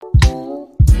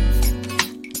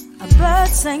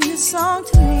sang this song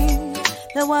to me.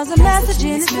 There was a message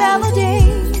in its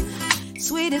melody,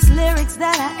 sweetest lyrics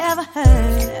that I ever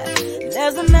heard.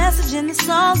 There's a message in the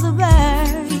songs of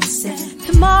birds.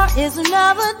 Tomorrow is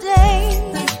another day.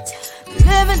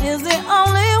 Living is the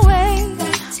only way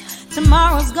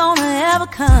tomorrow's gonna ever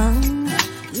come.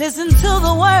 Listen to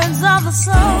the words of the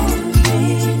song.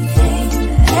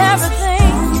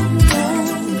 Everything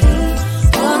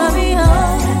gonna be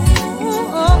alright.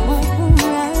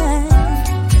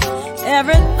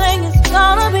 Everything is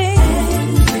gonna be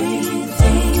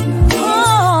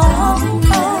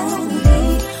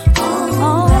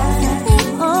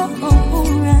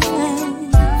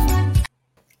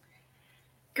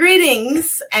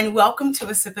Greetings and welcome to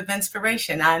A Sip of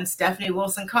Inspiration. I'm Stephanie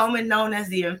Wilson-Coleman, known as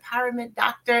the Empowerment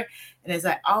Doctor. And as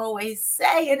I always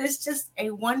say, it is just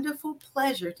a wonderful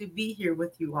pleasure to be here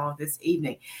with you all this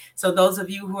evening. So those of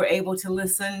you who are able to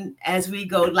listen as we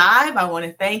go live, I want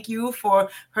to thank you for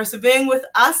persevering with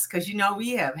us because, you know,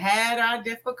 we have had our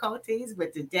difficulties,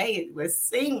 but today it was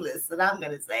seamless. And I'm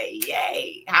going to say,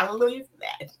 yay, hallelujah for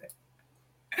that.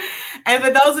 And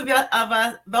for those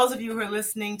of you who are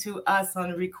listening to us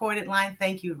on a recorded line,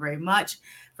 thank you very much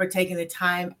for taking the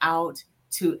time out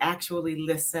to actually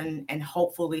listen and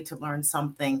hopefully to learn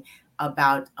something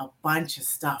about a bunch of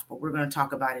stuff. But we're going to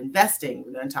talk about investing.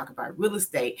 We're going to talk about real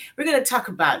estate. We're going to talk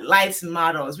about life's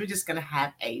mottos. We're just going to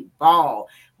have a ball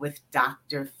with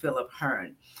Dr. Phillip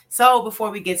Hearn. So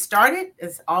before we get started,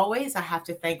 as always, I have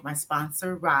to thank my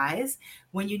sponsor, Rise.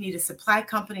 When you need a supply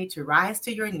company to rise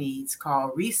to your needs,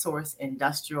 call Resource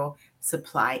Industrial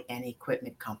Supply and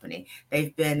Equipment Company.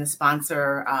 They've been a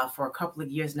sponsor for a couple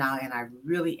of years now, and I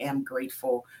really am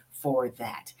grateful for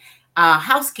that.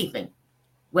 Housekeeping.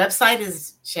 Website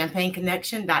is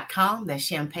champagneconnection.com. That's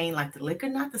champagne like the liquor,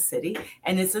 not the city.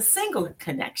 And it's a single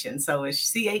connection. So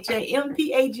it's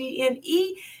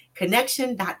CHAMPAGNE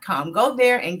connection.com. Go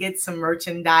there and get some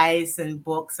merchandise and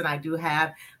books. And I do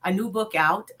have a new book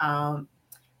out,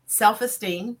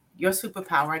 Self-Esteem, Your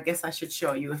Superpower. I guess I should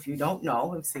show you if you don't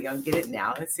know. Let's see, I'll get it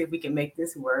now. Let's see if we can make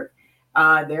this work.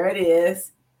 There it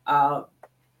is.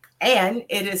 And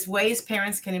it is ways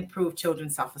parents can improve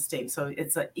children's self-esteem. So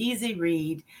it's an easy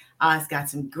read. It's got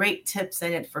some great tips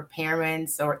in it for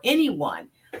parents or anyone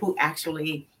who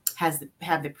actually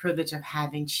have the privilege of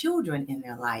having children in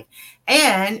their life.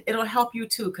 And it'll help you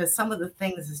too, because some of the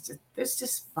things it's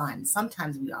just fun.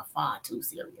 Sometimes we are far too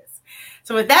serious.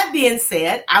 So with that being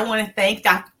said, I want to thank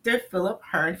Dr. Phillip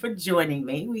Hearn for joining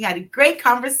me. We had a great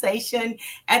conversation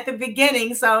at the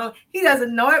beginning, so he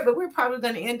doesn't know it, but we're probably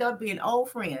going to end up being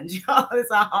old friends, y'all, as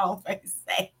I always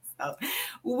say. So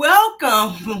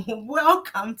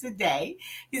welcome today.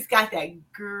 He's got that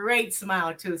great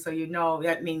smile too, so you know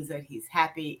that means that he's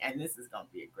happy, and this is going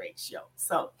to be a great show.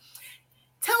 So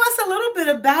tell us a little bit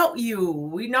about you.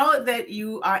 We know that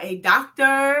you are a doctor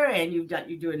and you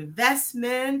do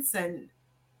investments and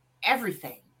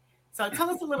everything. So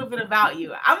tell us a little bit about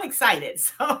you. I'm excited.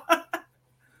 So,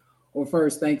 well,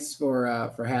 first, thanks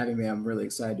for having me. I'm really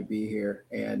excited to be here,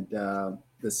 and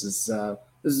this has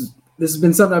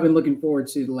been something I've been looking forward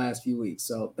to the last few weeks.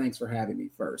 So thanks for having me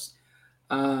first.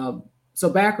 So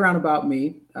background about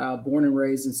me: born and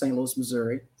raised in St. Louis,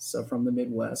 Missouri, so from the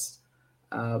Midwest.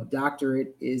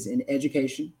 Doctorate is in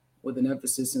education with an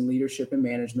emphasis in leadership and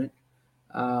management.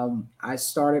 I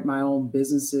started my own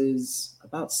businesses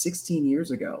about 16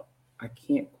 years ago. I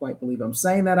can't quite believe I'm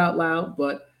saying that out loud,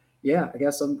 but yeah, I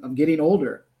guess I'm getting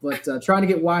older, but trying to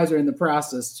get wiser in the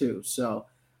process too. So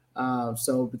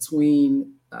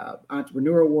between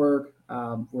entrepreneurial work,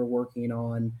 we're working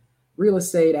on real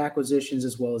estate acquisitions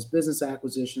as well as business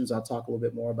acquisitions. I'll talk a little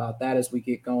bit more about that as we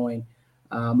get going.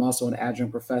 I'm also an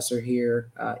adjunct professor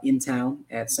here in town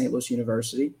at St. Louis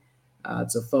University.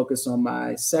 It's a focus on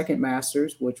my second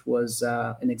master's, which was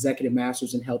an executive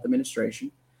master's in health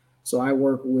administration. So I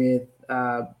work with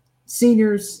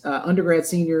seniors, undergrad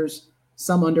seniors,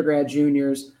 some undergrad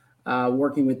juniors,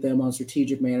 working with them on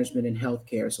strategic management in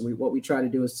healthcare. So what we try to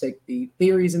do is take the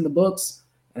theories in the books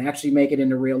and actually make it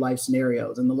into real life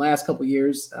scenarios. In the last couple of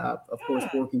years, of course,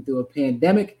 working through a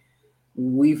pandemic,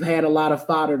 we've had a lot of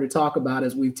fodder to talk about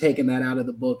as we've taken that out of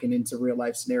the book and into real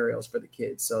life scenarios for the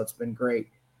kids. So it's been great.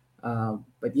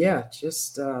 But yeah,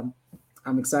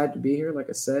 I'm excited to be here. Like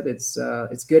I said, it's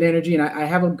good energy, and I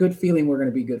have a good feeling we're going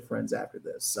to be good friends after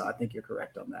this. So I think you're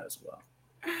correct on that as well.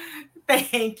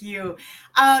 Thank you.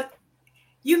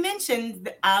 You mentioned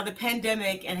the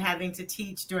pandemic and having to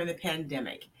teach during the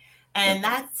pandemic. And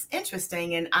that's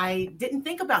interesting. And I didn't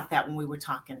think about that when we were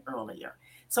talking earlier.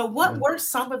 So what were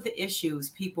some of the issues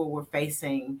people were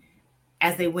facing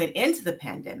as they went into the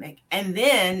pandemic, and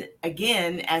then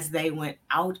again as they went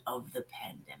out of the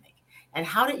pandemic? And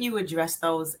how did you address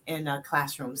those in a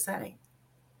classroom setting?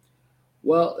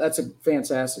 Well, that's a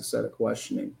fantastic set of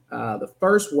questioning. The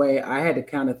first way I had to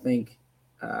kind of think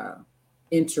uh,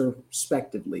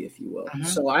 introspectively, if you will. Mhm.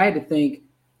 So I had to think,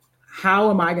 how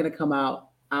am I going to come out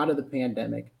of the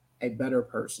pandemic a better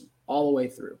person all the way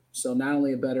through? So not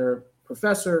only a better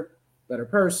professor, better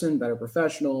person, better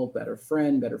professional, better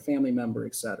friend, better family member,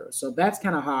 etc. So that's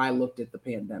kind of how I looked at the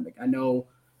pandemic. I know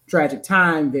tragic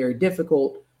time, very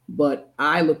difficult, but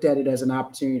I looked at it as an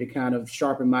opportunity to kind of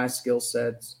sharpen my skill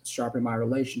sets, sharpen my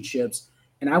relationships,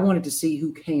 and I wanted to see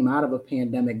who came out of a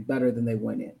pandemic better than they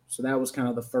went in. So that was kind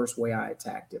of the first way I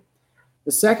attacked it.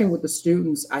 The second, with the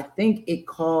students, I think it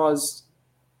caused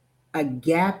a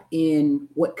gap in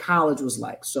what college was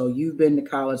like. So you've been to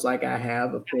college like I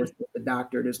have, of course, with the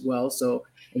doctorate as well. So,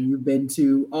 and you've been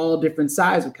to all different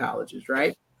sides of colleges,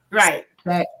 right? So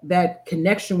Right, that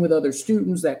connection with other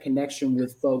students, that connection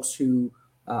with folks who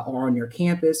are on your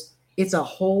campus, it's a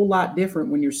whole lot different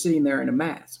when you're sitting there in a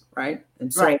mask, right?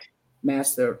 And so right.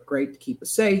 masks are great to keep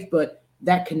us safe, but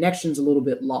that connection's a little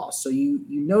bit lost. So you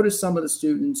notice some of the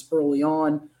students early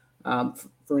on,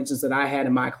 for instance, that I had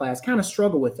in my class, kind of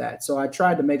struggle with that. So I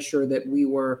tried to make sure that we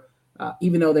were,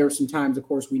 even though there were some times, of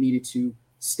course, we needed to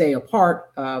stay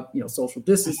apart, social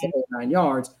distance, the Mhm. whole 9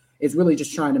 yards. It's really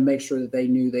just trying to make sure that they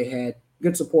knew they had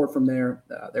good support from their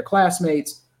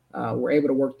classmates. Were able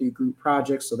to work through group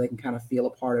projects so they can kind of feel a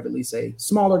part of at least a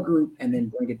smaller group and then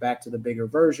bring it back to the bigger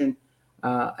version.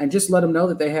 And just let them know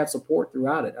that they have support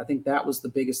throughout it. I think that was the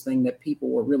biggest thing that people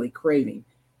were really craving,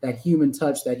 that human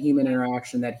touch, that human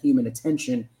interaction, that human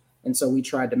attention. And so we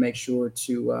tried to make sure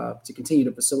to continue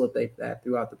to facilitate that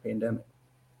throughout the pandemic.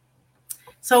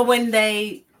 So when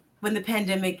the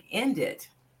pandemic ended,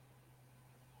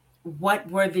 what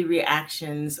were the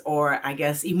reactions, or I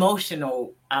guess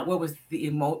emotional, what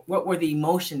were the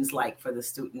emotions like for the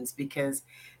students? Because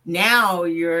now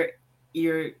you're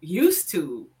used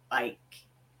to, like,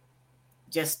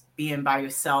 just being by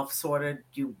yourself, sort of.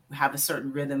 You have a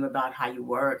certain rhythm about how you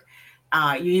work.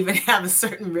 You even have a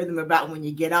certain rhythm about when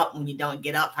you get up, when you don't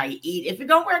get up, how you eat, if you're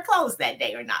going to wear clothes that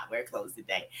day or not wear clothes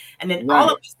today. And then all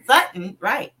Right. of a sudden,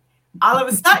 right, all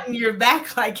of a sudden you're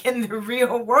back like in the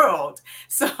real world.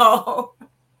 So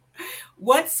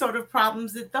what sort of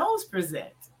problems did those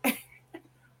present?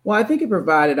 Well, I think it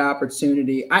provided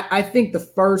opportunity. I think the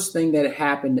first thing that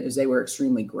happened is they were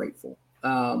extremely grateful.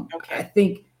 I Okay.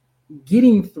 think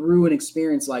getting through an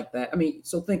experience like that. I mean,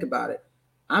 so think about it.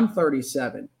 I'm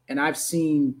 37 and I've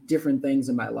seen different things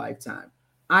in my lifetime.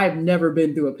 I've never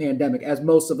been through a pandemic, as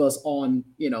most of us on,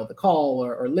 the call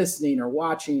or listening or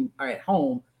watching or at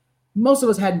home, most of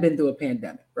us hadn't been through a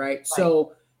pandemic, right? Right.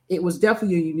 So it was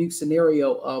definitely a unique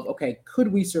scenario of, okay, could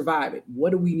we survive it? What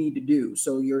do we need to do?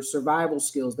 So your survival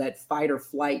skills, that fight or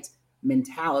flight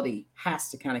mentality has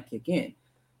to kind of kick in.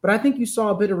 But I think you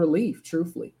saw a bit of relief,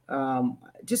 truthfully,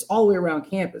 just all the way around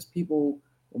campus. People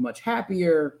were much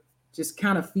happier, just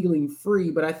kind of feeling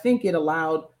free. But I think it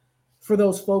allowed for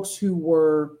those folks who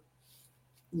were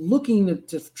looking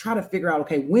to try to figure out,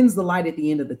 okay, when's the light at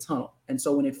the end of the tunnel? And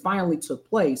so when it finally took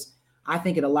place, I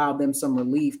think it allowed them some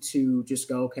relief to just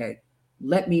go, okay,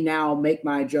 let me now make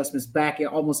my adjustments back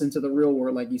almost into the real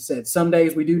world. Like you said, some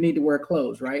days we do need to wear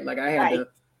clothes, right? Like Right.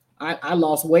 I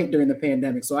lost weight during the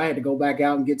pandemic, so I had to go back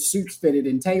out and get suits fitted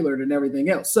and tailored and everything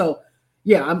else. So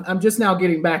yeah, I'm just now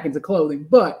getting back into clothing,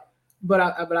 but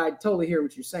I totally hear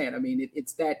what you're saying. I mean,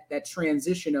 it's that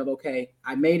transition of, okay,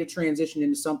 I made a transition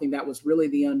into something that was really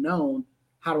the unknown.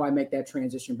 How do I make that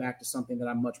transition back to something that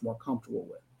I'm much more comfortable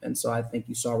with? And so I think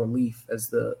you saw relief as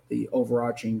the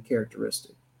overarching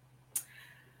characteristic.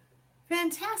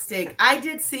 Fantastic. I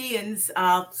did see in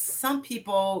some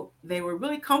people, they were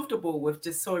really comfortable with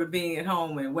just sort of being at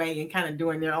home and waiting and kind of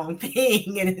doing their own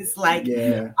thing. And it's like,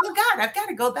 Yeah, oh God, I've got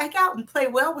to go back out and play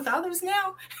well with others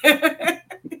now.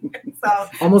 So,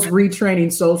 almost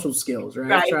retraining social skills, right?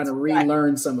 right, Trying to right,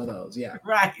 relearn some of those. Yeah.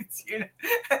 right. You know,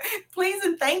 please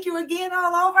and thank you again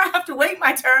all over. I have to wait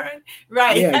my turn.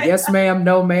 Right. Yeah. Yes, ma'am.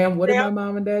 No, ma'am. What did my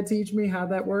mom and dad teach me?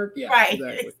 How'd that work? Yeah, Right,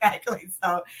 exactly. exactly.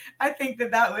 So I think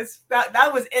that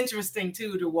was interesting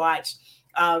too, to watch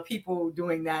people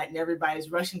doing that, and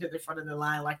everybody's rushing to the front of the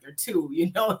line like they're two.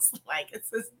 It's like, it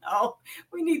says, no,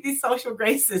 we need these social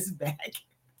graces back.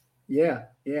 Yeah.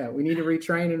 Yeah. We need to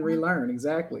retrain and relearn.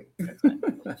 Exactly.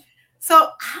 So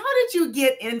how did you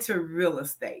get into real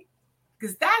estate?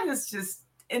 Because that is just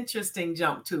interesting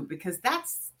jump too, because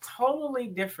that's totally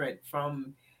different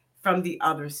from the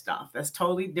other stuff. That's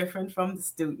totally different from the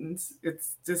students.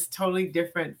 It's just totally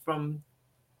different from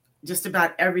just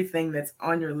about everything that's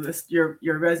on your list, your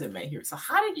resume here. So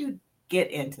how did you get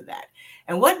into that?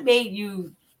 And what made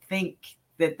you think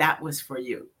that that was for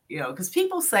you? You know, because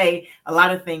people say a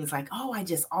lot of things like, oh, I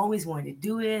just always wanted to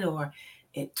do it, or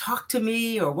it talked to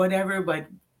me, or whatever. But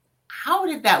how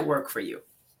did that work for you?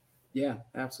 Yeah,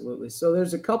 absolutely. So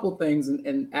there's a couple things,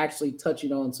 and actually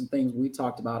touching on some things we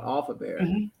talked about off of air.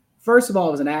 Mm-hmm. First of all,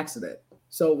 it was an accident.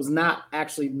 So it was not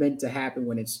actually meant to happen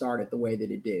when it started the way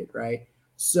that it did, right?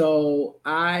 So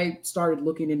I started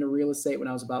looking into real estate when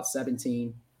I was about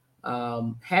 17.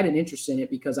 Had an interest in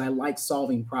it because I like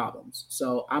solving problems.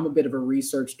 So I'm a bit of a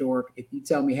research dork. If you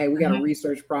tell me, hey, we got a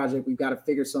research project, we've got to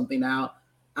figure something out,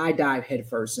 I dive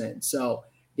headfirst in. So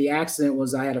the accident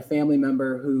was I had a family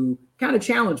member who kind of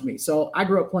challenged me. So I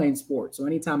grew up playing sports. So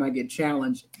anytime I get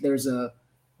challenged, there's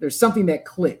something that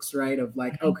clicks, right? Of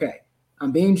like, okay,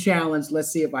 I'm being challenged.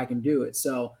 Let's see if I can do it.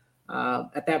 So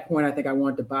at that point, I think I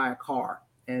wanted to buy a car.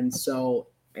 And so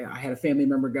I had a family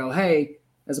member go, hey,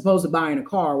 as opposed to buying a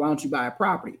car, why don't you buy a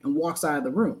property? And walks out of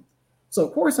the room. So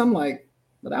of course I'm like,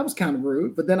 well, that was kind of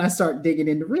rude. But then I start digging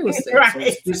into real estate. Right. So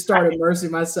I just started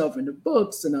immersing myself into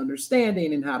books and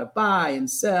understanding and how to buy and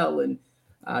sell. And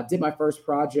did my first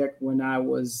project when I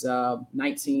was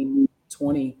 19,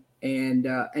 20, and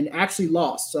actually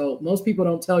lost. So most people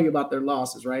don't tell you about their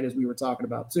losses, right? As we were talking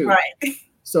about too. Right.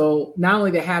 So not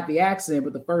only to have the accident,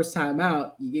 but the first time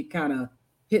out, you get kind of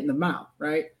hit in the mouth,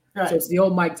 right? Right. So it's the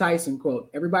old Mike Tyson quote,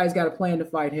 everybody's got a plan to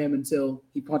fight him until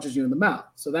he punches you in the mouth.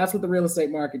 So that's what the real estate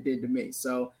market did to me.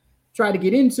 So tried to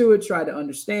get into it, tried to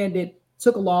understand it,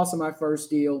 took a loss on my first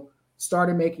deal,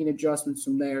 started making adjustments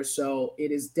from there. So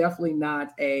it is definitely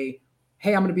not a,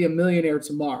 hey, I'm going to be a millionaire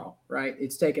tomorrow, right?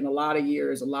 It's taken a lot of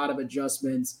years, a lot of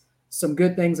adjustments. Some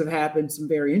good things have happened. Some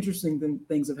very interesting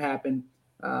things have happened.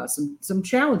 Some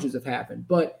challenges have happened,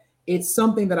 but it's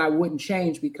something that I wouldn't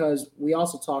change because we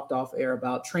also talked off air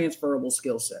about transferable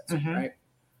skill sets, right?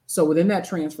 So within that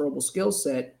transferable skill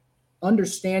set,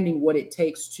 understanding what it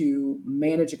takes to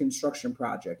manage a construction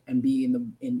project and be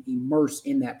immersed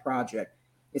in that project.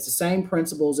 It's the same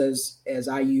principles as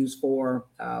I use for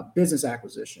business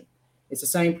acquisition. It's the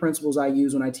same principles I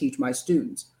use when I teach my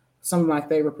students. Some of my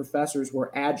favorite professors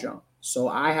were adjunct. So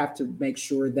I have to make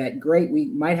sure that, great, we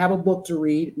might have a book to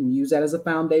read and use that as a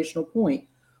foundational point,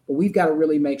 but we've got to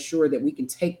really make sure that we can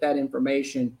take that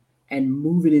information and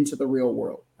move it into the real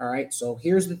world. All right. So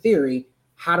here's the theory.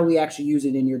 How do we actually use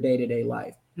it in your day-to-day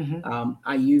life?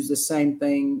 I use the same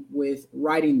thing with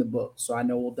writing the book. So I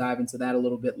know we'll dive into that a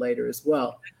little bit later as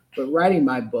well. But writing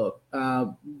my book,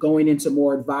 going into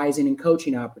more advising and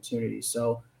coaching opportunities.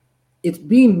 So it's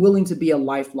being willing to be a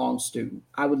lifelong student.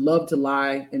 I would love to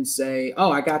lie and say,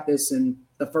 oh, I got this in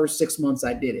the first 6 months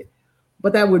I did it.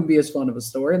 But that wouldn't be as fun of a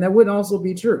story. And that wouldn't also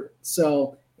be true.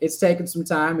 So it's taken some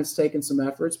time. It's taken some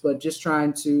efforts, but just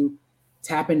trying to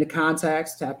tap into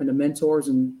contacts, tap into mentors,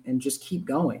 and just keep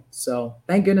going. So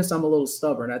thank goodness I'm a little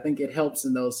stubborn. I think it helps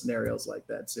in those scenarios like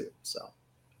that too. So.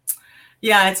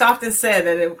 Yeah, it's often said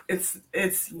that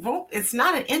it's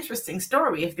not an interesting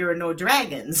story if there are no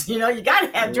dragons. You know, you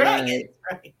got to have dragons,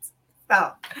 right?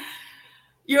 So,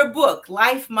 your book,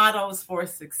 Life Models for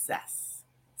Success.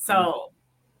 So,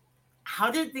 how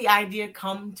did the idea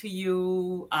come to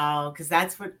you? Because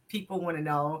that's what people want to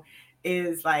know.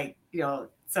 Is like, you know,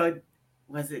 so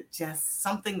was it just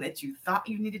something that you thought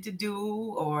you needed to do,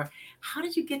 or how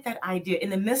did you get that idea in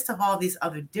the midst of all these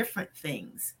other different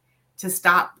things? To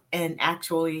stop and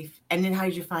then how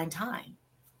did you find time?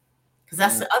 Because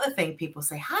that's the other thing people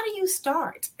say, how do you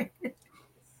start?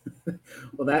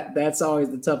 Well, that's always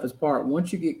the toughest part.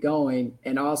 Once you get going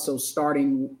and also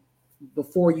starting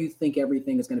before you think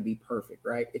everything is going to be perfect,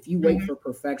 right? If you wait for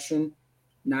perfection,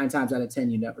 9 times out of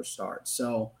 10, you never start.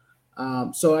 So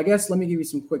I guess let me give you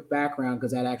some quick background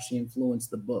because that actually influenced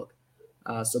the book.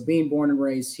 So being born and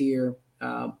raised here,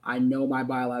 I know my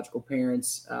biological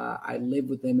parents. I lived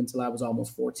with them until I was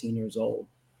almost 14 years old.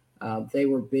 They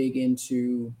were big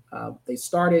into, they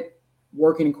started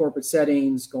working in corporate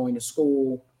settings, going to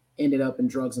school, ended up in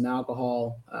drugs and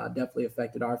alcohol, definitely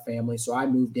affected our family. So I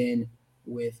moved in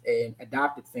with an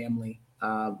adopted family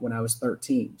when I was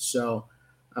 13. So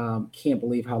can't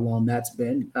believe how long that's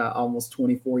been, almost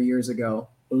 24 years ago.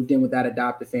 Moved in with that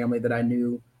adopted family that I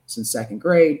knew since 2nd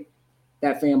grade.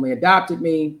 That family adopted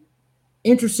me.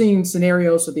 Interesting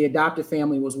scenario. So the adopted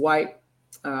family was white,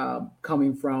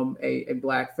 coming from a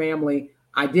Black family.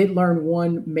 I did learn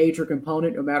one major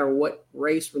component, no matter what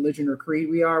race, religion, or creed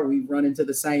we are, we run into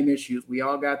the same issues. We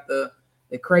all got the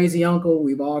crazy uncle.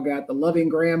 We've all got the loving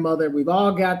grandmother. We've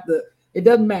all got it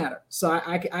doesn't matter. So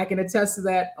I can attest to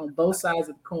that on both sides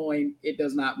of the coin. It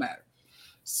does not matter.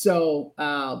 So,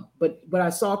 but I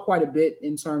saw quite a bit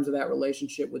in terms of that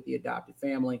relationship with the adopted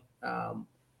family.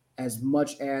 As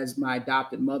much as my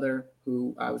adopted mother,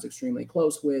 who I was extremely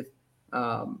close with,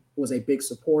 was a big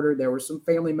supporter. There were some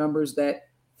family members that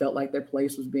felt like their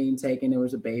place was being taken. There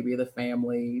was a baby of the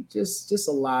family, just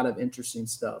a lot of interesting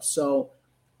stuff. So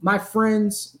my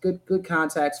friends, good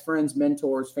contacts, friends,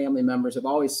 mentors, family members have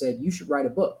always said you should write a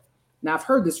book. Now I've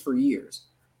heard this for years.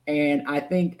 And I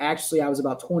think actually I was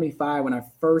about 25 when I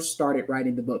first started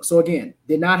writing the book. So again,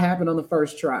 did not happen on the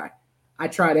first try. I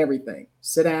tried everything.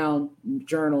 Sit down,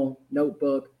 journal,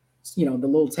 notebook, the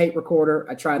little tape recorder.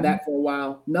 I tried that for a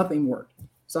while. Nothing worked.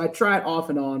 So I tried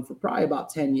off and on for probably about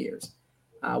 10 years.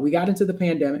 We got into the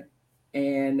pandemic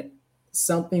and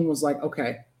something was like,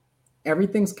 okay,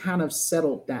 everything's kind of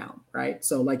settled down, right?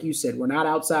 So like you said, we're not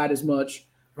outside as much.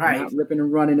 Right. We're not ripping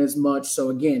and running as much. So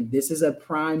again, this is a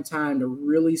prime time to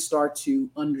really start to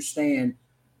understand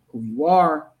who you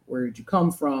are, where did you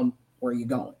come from, where are you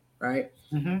going, right?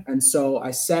 Mm-hmm. And so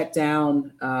I sat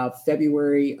down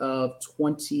February of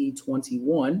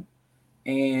 2021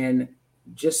 and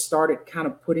just started kind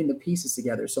of putting the pieces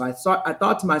together. So I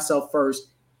thought to myself first,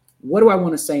 what do I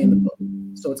want to say in the book?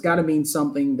 So it's got to mean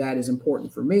something that is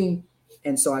important for me.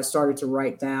 And so I started to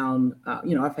write down,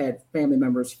 I've had family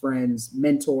members, friends,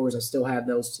 mentors. I still have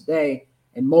those today,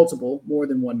 and more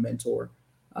than one mentor,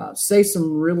 say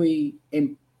some really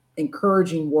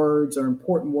encouraging words or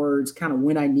important words kind of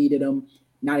when I needed them,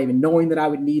 not even knowing that I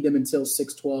would need them until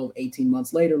 6, 12, 18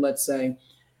 months later, let's say.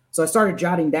 So I started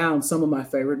jotting down some of my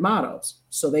favorite mottos.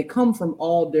 So they come from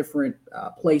all different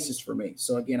places for me.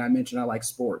 So again, I mentioned I like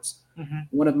sports. Mm-hmm.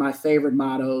 One of my favorite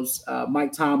mottos,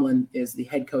 Mike Tomlin is the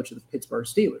head coach of the Pittsburgh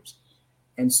Steelers.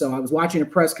 And so I was watching a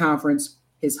press conference.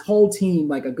 His whole team,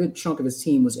 like a good chunk of his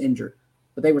team, was injured,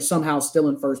 but they were somehow still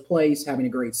in first place, having a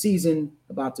great season,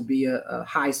 about to be a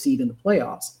high seed in the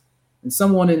playoffs. And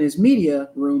someone in his media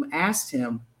room asked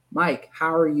him, Mike,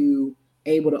 how are you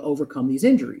able to overcome these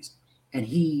injuries? And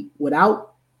he,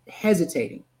 without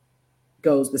hesitating,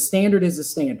 goes, the standard is the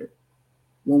standard.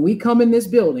 When we come in this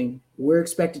building, we're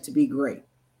expected to be great.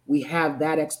 We have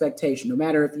that expectation. No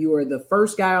matter if you are the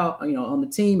first guy, on the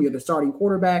team, you're the starting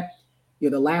quarterback,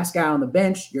 you're the last guy on the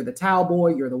bench, you're the towel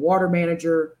boy, you're the water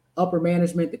manager, upper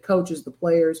management, the coaches, the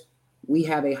players, we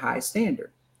have a high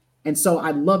standard. And so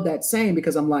I love that saying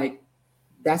because I'm like,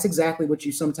 that's exactly what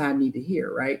you sometimes need to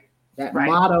hear, right? That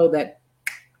motto that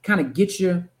kind of hits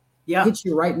you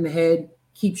right in the head,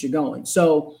 keeps you going.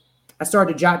 So I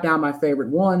started to jot down my favorite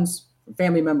ones,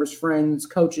 family members, friends,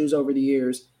 coaches over the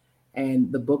years.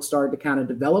 And the book started to kind of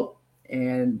develop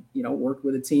and, worked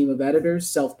with a team of editors,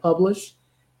 self-published.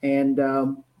 And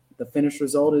the finished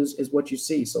result is what you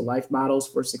see. So life models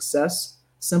for success,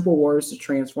 simple words to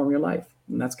transform your life.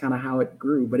 And that's kind of how it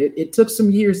grew. But it took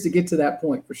some years to get to that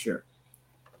point for sure.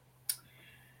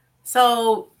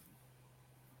 So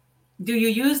do you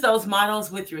use those models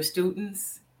with your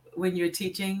students when you're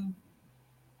teaching?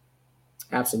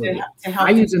 Absolutely.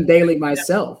 I use them daily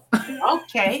myself.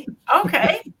 Okay.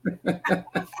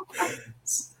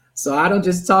 So I don't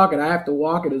just talk it, I have to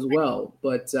walk it as well.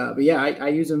 But yeah, I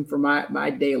use them for my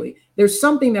daily. There's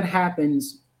something that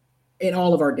happens in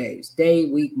all of our days, day,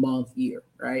 week, month, year,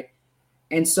 right?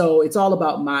 And so it's all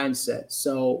about mindset.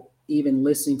 So even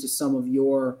listening to some of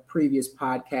your previous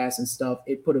podcasts and stuff,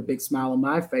 it put a big smile on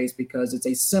my face because it's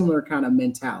a similar kind of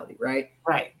mentality, right?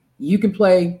 Right. You can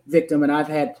play victim, and I've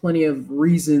had plenty of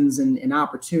reasons and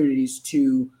opportunities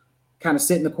to kind of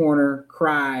sit in the corner,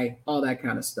 cry, all that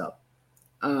kind of stuff.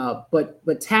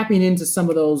 But tapping into some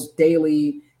of those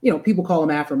daily, people call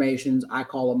them affirmations. I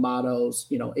call them mottos.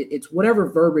 It's whatever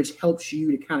verbiage helps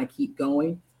you to kind of keep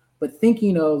going. But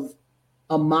thinking of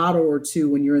a motto or two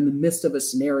when you're in the midst of a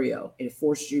scenario, it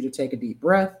forces you to take a deep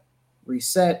breath,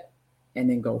 reset, and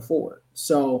then go forward.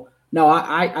 So no,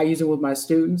 I use them with my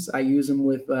students. I use them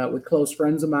with close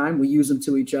friends of mine. We use them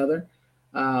to each other.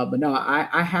 But no,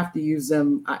 I have to use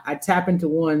them. I tap into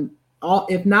one,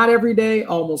 if not every day,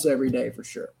 almost every day for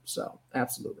sure. So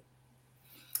absolutely.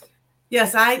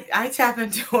 Yes, I tap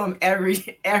into them every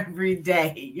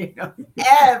day,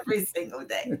 every single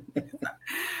day.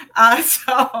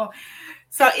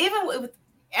 So even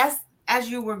as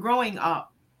you were growing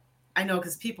up, I know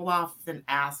because people often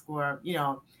ask, or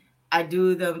I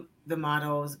do the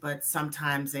mottos, but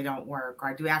sometimes they don't work, or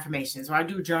I do affirmations, or I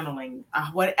do journaling,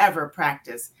 whatever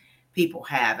practice people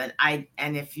have.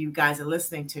 And if you guys are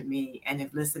listening to me and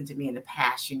have listened to me in the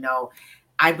past,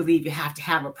 I believe you have to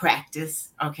have a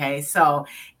practice. Okay. So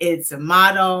it's a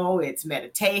motto, it's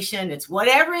meditation, it's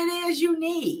whatever it is you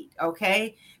need.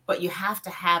 Okay. But you have to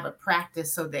have a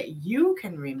practice so that you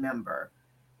can remember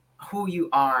who you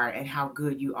are and how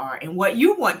good you are and what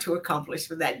you want to accomplish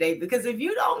for that day. Because if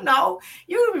you don't know,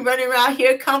 you'll be running around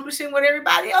here accomplishing what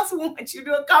everybody else wants you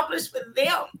to accomplish for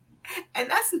them. And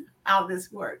that's how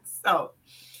this works. So,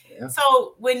 Yeah.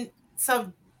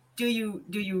 so do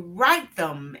you write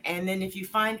them? And then if you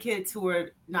find kids who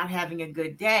are not having a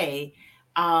good day,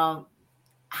 how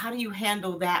do you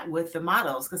handle that with the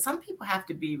models? Because some people have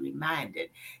to be reminded,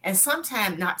 and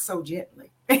sometimes not so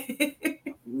gently.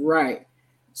 Right.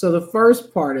 So the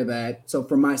first part of that, so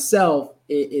for myself,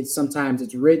 it's sometimes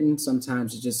it's written,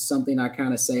 sometimes it's just something I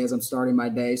kind of say as I'm starting my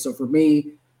day. So for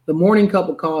me, the morning cup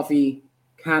of coffee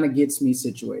kind of gets me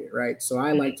situated, right? So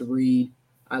I like to read.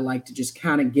 I like to just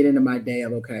kind of get into my day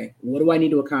of, okay, what do I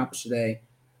need to accomplish today?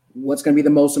 What's going to be the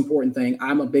most important thing?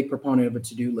 I'm a big proponent of a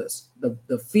to-do list.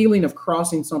 The feeling of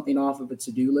crossing something off of a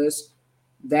to-do list,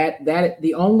 there's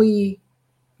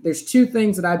two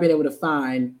things that I've been able to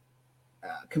find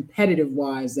competitive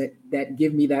wise that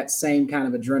give me that same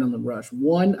kind of adrenaline rush.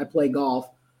 One, I play golf.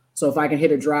 So if I can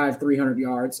hit a drive 300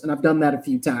 yards, and I've done that a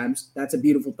few times, that's a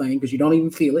beautiful thing because you don't even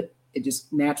feel it. It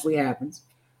just naturally happens.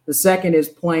 The second is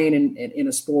playing in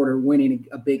a sport or winning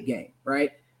a big game,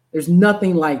 right? There's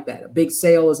nothing like that. A big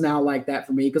sale is now like that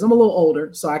for me because I'm a little older,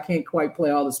 so I can't quite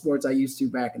play all the sports I used to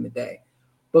back in the day.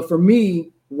 But for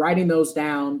me, writing those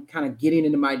down, kind of getting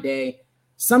into my day,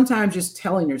 sometimes just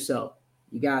telling yourself,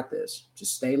 you got this.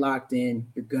 Just stay locked in.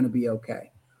 You're going to be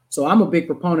okay. So I'm a big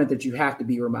proponent that you have to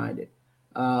be reminded.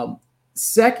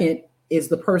 Second is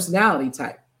the personality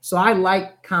type. So I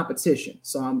like competition.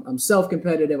 So I'm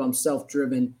self-competitive. I'm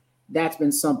self-driven. That's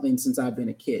been something since I've been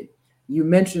a kid. You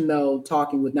mentioned, though,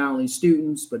 talking with not only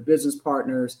students, but business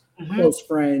partners, close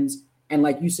friends, and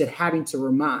like you said, having to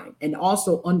remind and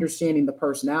also understanding the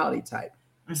personality type.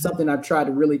 Something I've tried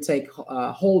to really take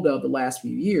hold of the last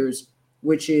few years,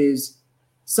 which is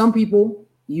some people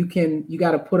you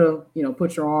got to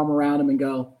put your arm around them and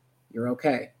go, you're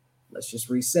okay. Let's just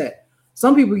reset.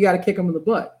 Some people you got to kick them in the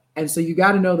butt. And so you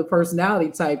got to know the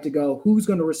personality type to go, who's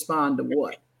going to respond to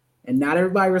what? And not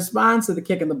everybody responds to the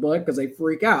kick in the butt because they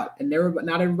freak out. And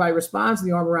not everybody responds to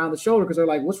the arm around the shoulder because they're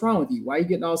like, what's wrong with you? Why are you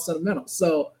getting all sentimental?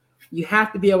 So you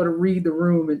have to be able to read the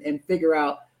room and figure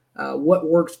out what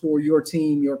works for your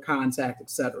team, your contact,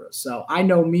 etc. So I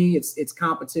know me, it's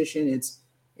competition.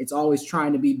 It's always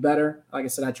trying to be better. Like I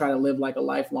said, I try to live like a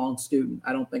lifelong student.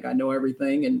 I don't think I know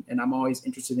everything, and I'm always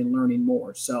interested in learning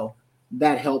more. So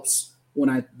that helps when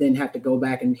I then have to go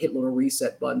back and hit little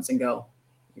reset buttons and go,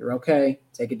 you're okay.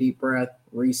 Take a deep breath,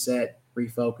 reset,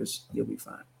 refocus. You'll be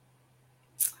fine.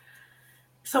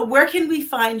 So where can we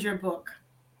find your book?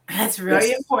 That's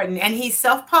really important. And he's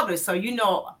self-published. So, you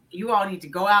all need to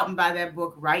go out and buy that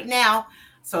book right now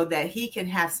so that he can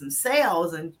have some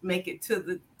sales and make it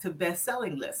to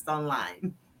best-selling list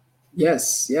online.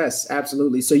 Yes,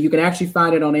 absolutely. So you can actually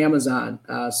find it on Amazon.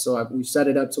 We've set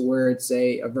it up to where it's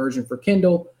a version for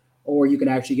Kindle, or you can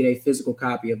actually get a physical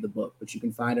copy of the book, but you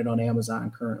can find it on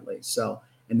Amazon currently. So,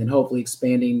 and then hopefully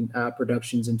expanding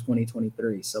productions in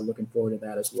 2023. So looking forward to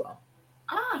that as well.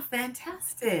 Ah,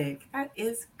 fantastic. That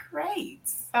is great.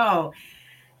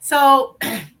 So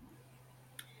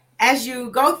as you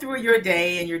go through your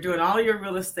day and you're doing all your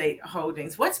real estate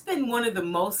holdings, what's been one of the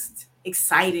most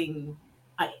exciting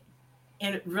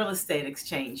in real estate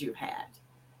exchange you've had?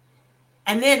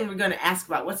 And then we're going to ask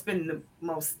about what's been the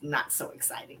most not so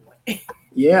exciting one.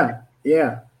 Yeah.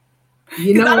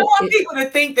 I don't want people to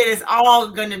think that it's all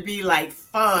going to be like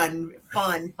fun,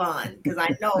 because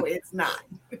I know it's not.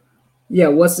 Yeah,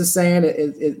 what's the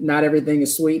saying? Not everything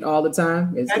is sweet all the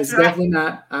time. It's right. Definitely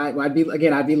not. I'd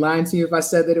be lying to you if I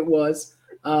said that it was.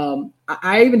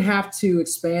 I even have to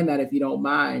expand that, if you don't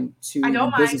mind, to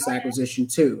business acquisition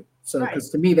too. So, because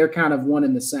to me, they're kind of one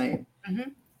and the same. Mm-hmm.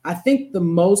 I think the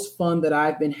most fun that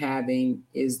I've been having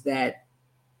is that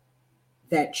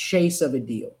chase of a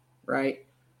deal, right?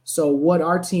 So what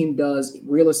our team does,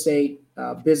 real estate,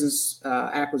 business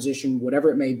acquisition, whatever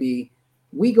it may be,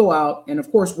 we go out and of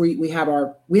course we have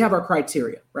our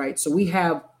criteria, right? So we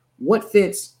have what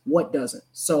fits, what doesn't.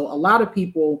 So a lot of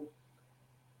people,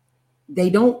 they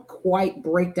don't quite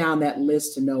break down that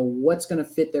list to know what's going to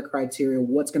fit their criteria,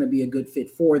 what's going to be a good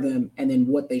fit for them, and then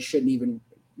what they shouldn't even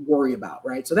worry about,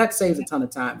 right? So that saves a ton of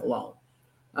time alone.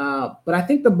 But I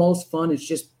think the most fun is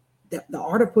just the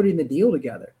art of putting the deal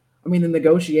together. I mean, the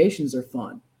negotiations are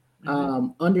fun.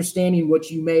 Understanding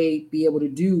what you may be able to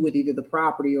do with either the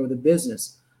property or the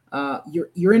business.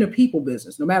 You're in a people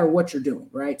business, no matter what you're doing,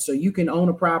 right? So you can own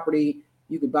a property,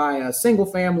 you could buy a single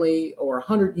family or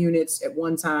 100 units at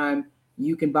one time.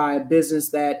 You can buy a business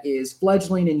that is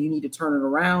fledgling and you need to turn it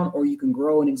around, or you can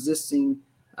grow an existing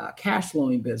cash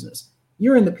flowing business.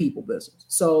 you're in the people business.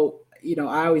 So,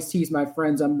 I always tease my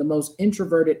friends, I'm the most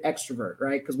introverted extrovert,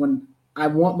 right? Because when I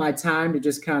want my time to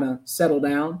just kind of settle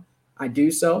down, I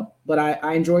do so. But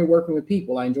I enjoy working with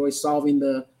people. I enjoy solving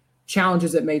the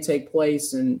challenges that may take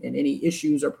place and any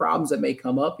issues or problems that may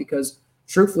come up. Because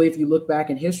truthfully, if you look back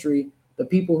in history, the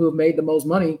people who have made the most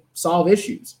money solve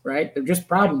issues, right? They're just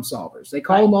problem solvers. They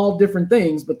call them all different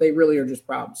things, but they really are just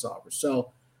problem solvers.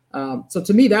 So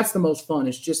to me, that's the most fun.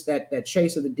 It's just that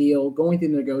chase of the deal, going through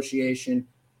the negotiation,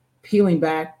 peeling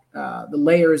back the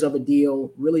layers of a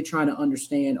deal, really trying to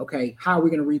understand, okay, how are we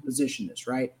going to reposition this,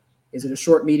 right? Is it a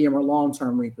short, medium, or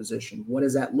long-term reposition? What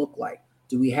does that look like?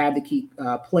 Do we have the key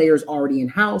players already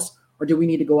in-house, or do we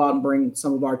need to go out and bring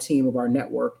some of our team, of our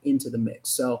network into the mix?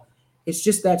 So it's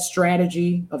just that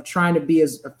strategy of trying to be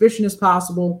as efficient as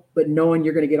possible, but knowing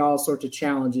you're going to get all sorts of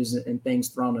challenges and things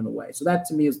thrown in the way. So that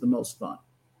to me is the most fun.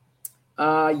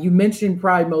 You mentioned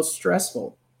probably most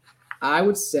stressful. I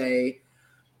would say,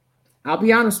 I'll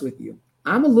be honest with you,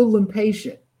 I'm a little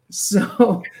impatient.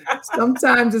 So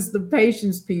sometimes it's the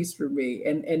patience piece for me,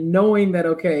 and knowing that,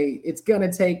 okay, it's going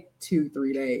to take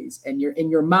 2-3 days, and you're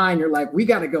in your mind, you're like, we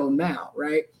got to go now,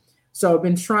 right? So I've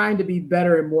been trying to be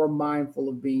better and more mindful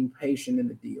of being patient in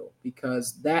the deal,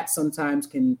 because that sometimes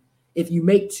can, if you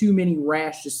make too many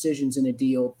rash decisions in a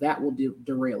deal, that will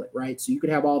derail it, right? So you could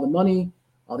have all the money,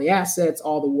 all the assets,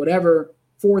 all the whatever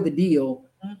for the deal,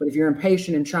 but if you're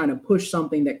impatient and trying to push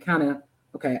something that kind of,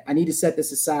 okay, I need to set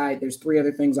this aside, there's 3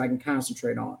 other things I can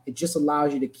concentrate on. It just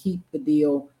allows you to keep the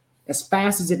deal, as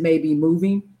fast as it may be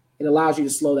moving, it allows you to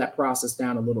slow that process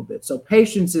down a little bit. So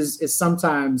patience is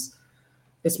sometimes,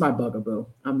 it's my bugaboo.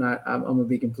 I'm going to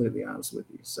be completely honest with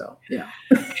you. So, yeah.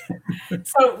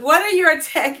 So what are your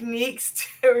techniques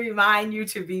to remind you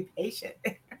to be patient?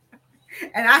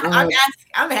 And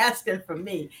I'm asking for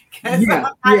me, because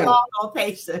I'm all on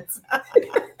patience.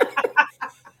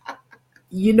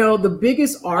 The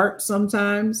biggest art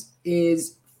sometimes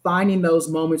is finding those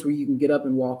moments where you can get up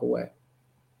and walk away.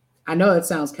 I know that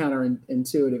sounds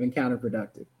counterintuitive and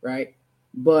counterproductive, right?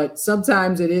 But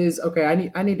sometimes it is, okay,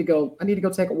 I need to go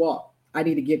take a walk. I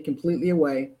need to get completely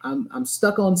away. I'm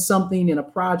stuck on something, in a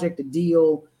project, a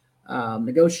deal,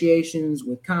 negotiations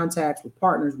with contacts, with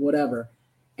partners, whatever.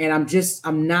 And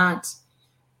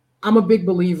I'm a big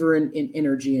believer in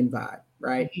energy and vibe,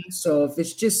 right? Mm-hmm. So if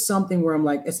it's just something where I'm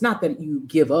like, it's not that you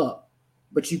give up,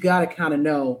 but you got to kind of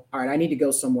know, all right, I need to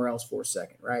go somewhere else for a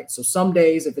second, right? So some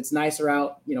days, if it's nicer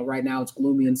out, right now it's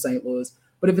gloomy in St. Louis,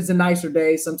 but if it's a nicer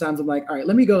day, sometimes I'm like, all right,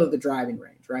 let me go to the driving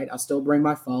range, right? I'll still bring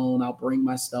my phone. I'll bring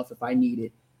my stuff if I need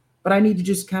it, but I need to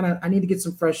just I need to get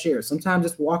some fresh air. Sometimes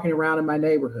it's walking around in my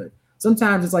neighborhood.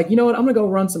 Sometimes it's like, you know what, I'm going to go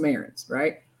run some errands,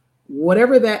 right?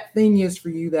 Whatever that thing is for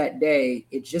you that day,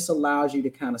 it just allows you to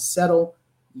kind of settle.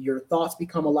 Your thoughts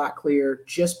become a lot clearer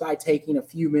just by taking a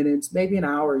few minutes, maybe an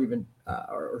hour even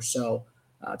or so,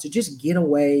 to just get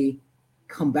away,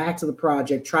 come back to the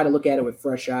project, try to look at it with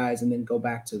fresh eyes, and then go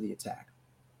back to the attack.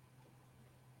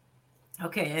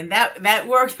 Okay, and that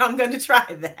worked. I'm going to try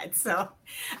that. So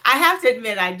I have to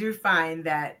admit, I do find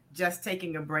that just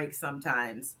taking a break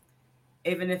sometimes,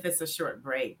 even if it's a short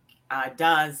break,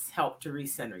 does help to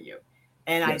recenter you.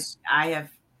 And yes.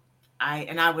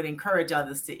 I would encourage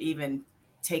others to even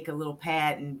take a little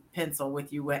pad and pencil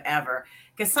with you wherever,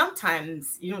 because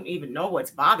sometimes you don't even know what's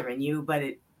bothering you, but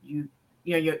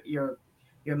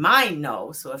your mind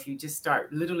knows. So if you just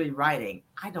start literally writing,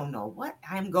 I don't know what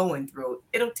I'm going through,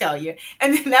 it'll tell you,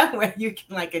 and then that way you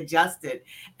can adjust it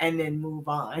and then move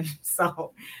on.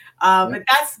 So, but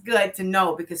that's good to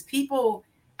know, because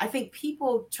I think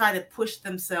people try to push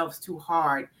themselves too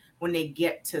hard when they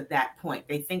get to that point.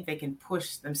 They think they can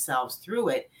push themselves through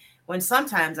it, when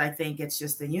sometimes I think it's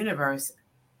just the universe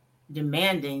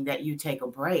demanding that you take a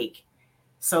break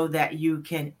so that you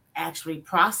can actually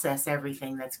process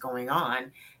everything that's going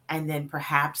on, and then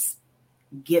perhaps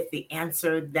get the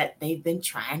answer that they've been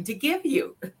trying to give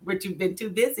you, but you've been too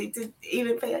busy to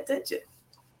even pay attention.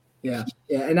 Yeah.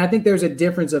 And I think there's a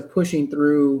difference of pushing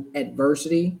through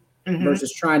adversity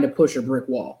versus trying to push a brick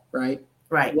wall, right?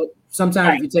 Right.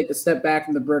 Sometimes if you take a step back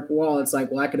from the brick wall, it's like,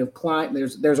 well, I could have climbed.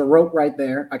 There's a rope right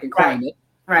there. I can climb it.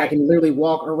 Right. I can literally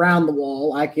walk around the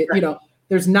wall. I can,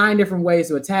 there's 9 different ways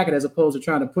to attack it, as opposed to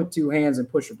trying to put 2 hands and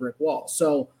push a brick wall.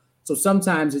 So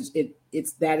sometimes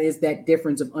it's that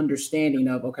difference of understanding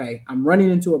of, okay, I'm running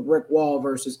into a brick wall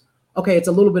versus, okay, it's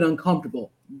a little bit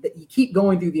uncomfortable. You keep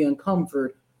going through the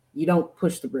uncomfort. You don't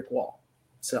push the brick wall.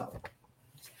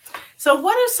 So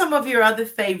what are some of your other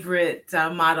favorite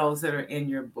mottos that are in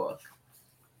your book?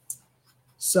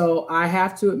 So I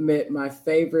have to admit, my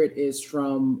favorite is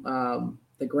from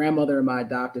the grandmother in my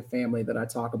adoptive family that I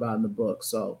talk about in the book.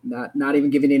 So not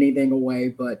even giving anything away,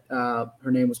 but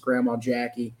her name was Grandma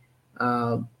Jackie.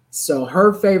 So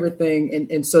her favorite thing,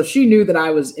 and so she knew that I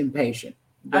was impatient.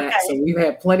 So we've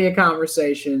had plenty of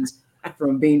conversations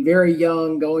from being very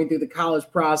young, going through the college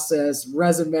process,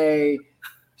 resume.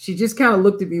 She just kind of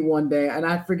looked at me one day, and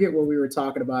I forget what we were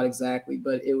talking about exactly,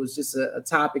 but it was just a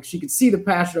topic. She could see the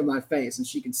passion on my face, and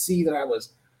she could see that I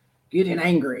was getting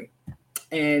angry.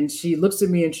 And she looks at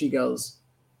me and she goes,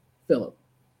 Phillip,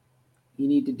 you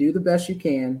need to do the best you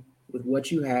can with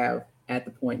what you have at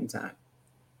the point in time.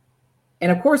 And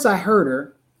of course, I heard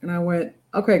her and I went,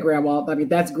 okay, Grandma, I mean,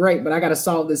 that's great, but I got to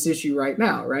solve this issue right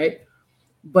now, right?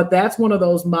 But that's one of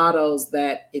those mottos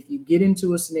that if you get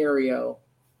into a scenario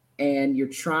and you're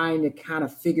trying to kind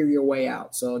of figure your way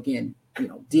out. So again,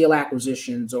 deal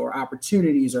acquisitions or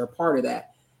opportunities are a part of that.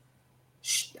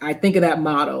 I think of that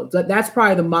motto. That's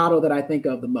probably the motto that I think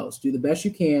of the most. Do the best you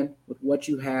can with what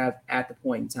you have at the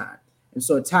point in time. And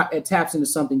so it taps into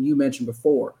something you mentioned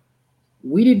before.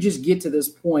 We didn't just get to this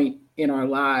point in our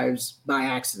lives by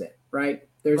accident, right?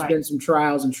 There's been some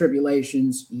trials and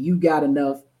tribulations. You got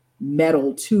enough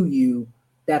metal to you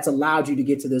that's allowed you to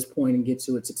get to this point and get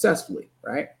to it successfully,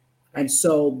 right? And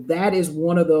so that is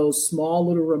one of those small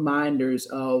little reminders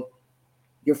of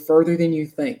you're further than you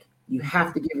think. You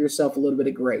have to give yourself a little bit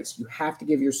of grace. You have to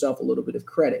give yourself a little bit of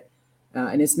credit.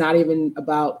 And it's not even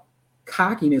about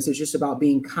cockiness. It's just about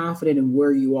being confident in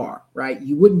where you are, right?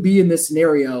 You wouldn't be in this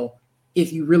scenario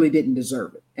if you really didn't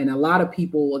deserve it. And a lot of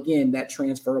people, again, that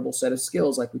transferable set of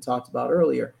skills, like we talked about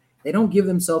earlier, they don't give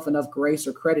themselves enough grace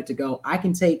or credit to go, I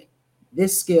can take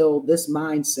this skill, this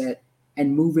mindset,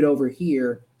 and move it over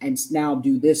here and now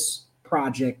do this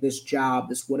project, this job,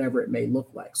 this whatever it may look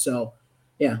like. So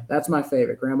yeah, that's my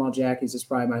favorite. Grandma Jackie's is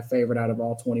probably my favorite out of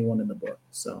all 21 in the book.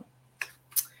 So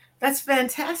that's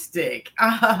fantastic.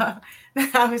 I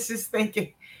was just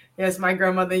thinking, as my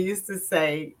grandmother used to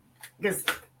say, because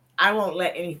I won't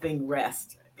let anything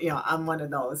rest. I'm one of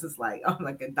those. It's like, I'm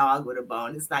like a dog with a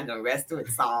bone. It's not going to rest till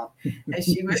it's solved. And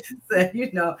she would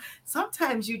say,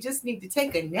 sometimes you just need to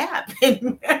take a nap.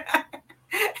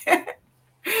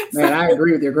 Man, I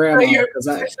agree with your grandma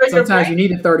because sometimes you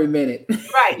need a 30-minute.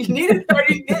 Right. You need a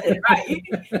 30-minute, right? You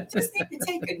just need to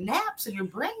take a nap so your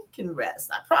brain can rest.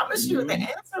 I promise you the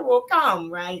answer will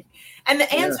come, right? And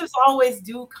the answers always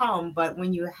do come, but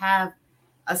when you have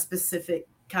a specific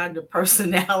kind of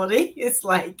personality, it's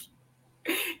like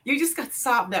you just got to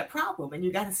solve that problem and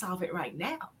you got to solve it right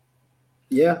now.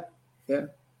 Yeah.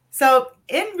 So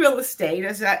in real estate,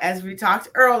 as we talked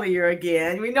earlier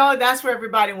again, we know that's where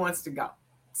everybody wants to go.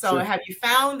 So have you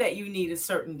found that you need a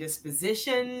certain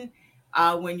disposition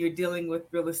when you're dealing with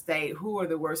real estate? Who are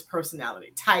the worst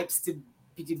personality types to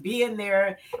be in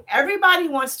there? Everybody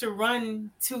wants to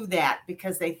run to that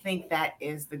because they think that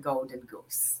is the golden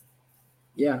goose.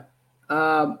 Yeah.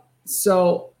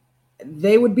 So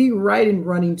they would be right in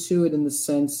running to it in the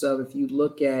sense of if you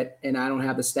look at, and I don't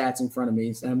have the stats in front of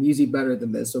me, so I'm usually better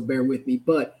than this, so bear with me,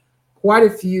 but quite a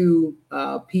few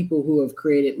people who have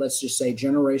created, let's just say,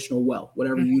 generational wealth,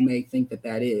 whatever you may think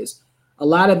that is. A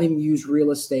lot of them use real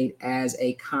estate as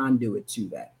a conduit to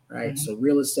that, right? So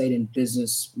real estate and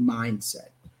business mindset.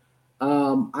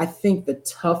 I think the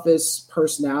toughest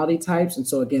personality types, and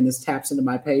so again, this taps into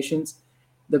my patience,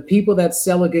 the people that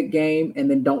sell a good game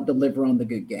and then don't deliver on the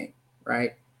good game,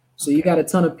 right? So you got a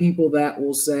ton of people that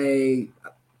will say,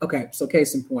 okay, so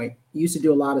case in point, used to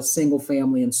do a lot of single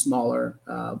family and smaller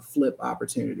flip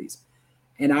opportunities.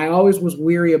 And I always was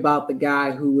weary about the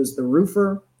guy who was the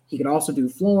roofer. He could also do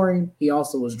flooring. He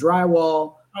also was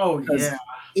drywall. Oh, yeah.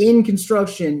 In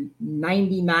construction,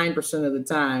 99% of the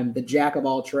time, the jack of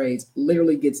all trades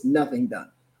literally gets nothing done.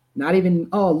 Not even,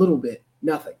 a little bit,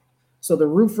 nothing. So the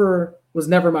roofer was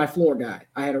never my floor guy.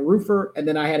 I had a roofer and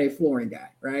then I had a flooring guy,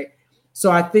 right? So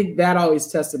I think that always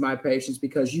tested my patience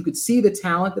because you could see the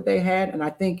talent that they had. And I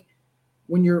think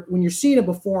when you're seeing a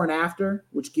before and after,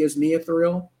 which gives me a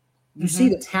thrill, you see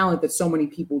the talent that so many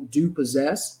people do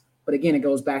possess. But again, it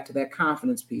goes back to that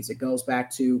confidence piece. It goes back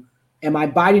to, am I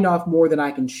biting off more than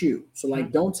I can chew? So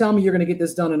like, don't tell me you're going to get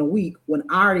this done in a week when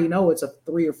I already know it's a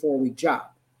 3 or 4 week job.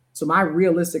 So my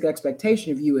realistic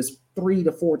expectation of you is 3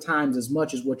 to 4 times as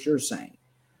much as what you're saying.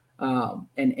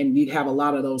 And you'd have a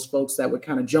lot of those folks that would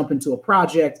kind of jump into a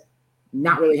project,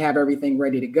 not really have everything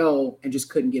ready to go and just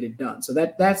couldn't get it done. So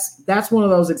that's one of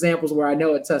those examples where I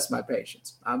know it tests my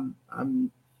patience. I'm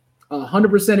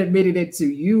 100% admitted it to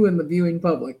you and the viewing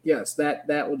public. Yes,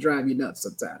 that will drive you nuts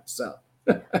sometimes. So.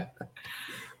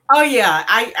 Oh yeah.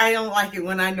 I don't like it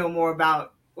when I know more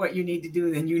about what you need to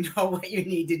do than you know what you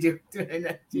need to do.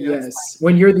 Yes.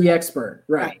 When you're the expert.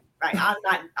 Right. Right.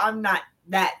 I'm not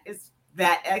that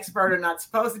expert or not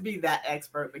supposed to be that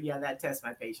expert, but yeah, that tests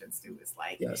my patience too. It's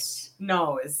like, Yes.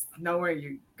 no, it's nowhere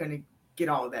you're going to get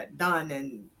all that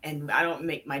done. And I don't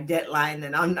make my deadline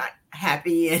and I'm not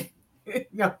happy and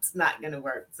it's not going to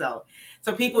work. So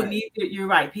people you're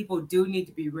right. People do need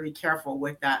to be really careful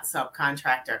with that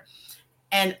subcontractor.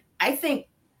 And I think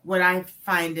what I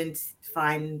find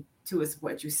too is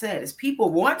what you said is people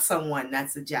want someone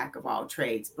that's a jack of all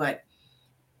trades, but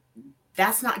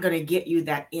that's not going to get you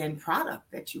that end product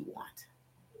that you want.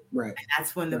 Right. And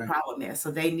that's when the problem is.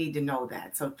 So they need to know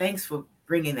that. So thanks for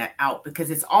bringing that out, because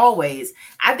it's always,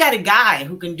 I've got a guy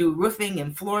who can do roofing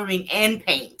and flooring and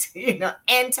paint,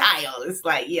 and tile. It's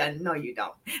like, yeah, no, you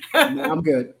don't. No, I'm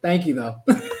good. Thank you, though.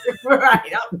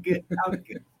 Right. I'm good.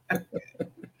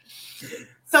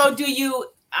 So do you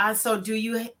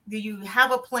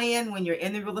have a plan when you're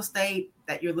in the real estate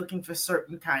that you're looking for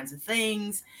certain kinds of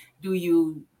things? Do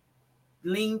you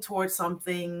lean towards some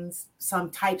things, some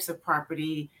types of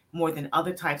property more than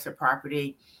other types of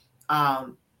property?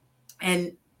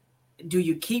 And do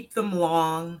you keep them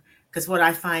long? Because what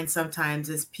I find sometimes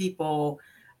is people,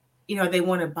 they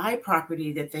want to buy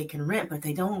property that they can rent, but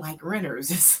they don't like renters.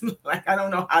 It's like, I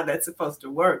don't know how that's supposed to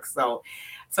work. So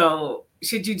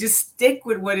should you just stick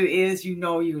with what it is you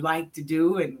like to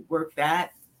do and work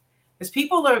that? Because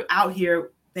people are out here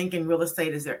thinking real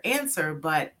estate is their answer,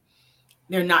 but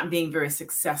they're not being very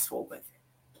successful with it.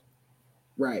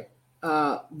 Right.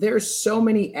 There's so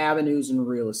many avenues in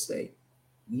real estate.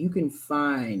 You can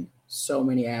find so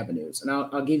many avenues. And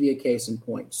I'll give you a case in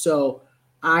point. So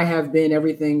I have been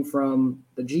everything from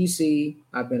the GC,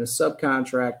 I've been a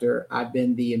subcontractor, I've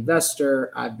been the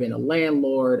investor, I've been a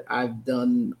landlord, I've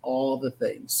done all the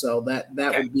things. So that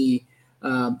would be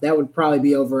that would probably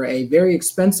be over a very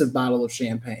expensive bottle of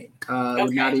champagne. It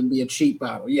would not even be a cheap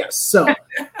bottle. Yes. So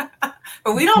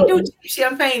but we don't do cheap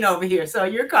champagne over here, so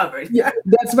you're covered. Yeah,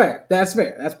 that's fair. That's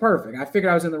perfect. I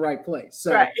figured I was in the right place.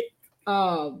 So right.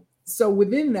 So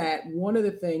within that, one of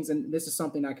the things, and this is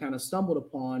something I kind of stumbled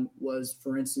upon, was,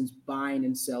 for instance, buying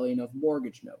and selling of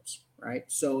mortgage notes, right?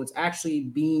 So it's actually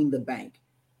being the bank.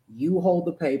 You hold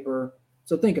the paper.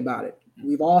 So think about it.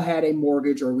 We've all had a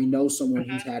mortgage, or we know someone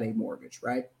who's had a mortgage,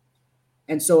 right?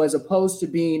 And so as opposed to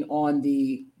being on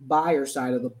the buyer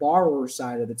side or the borrower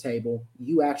side of the table,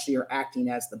 you actually are acting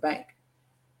as the bank.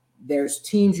 There's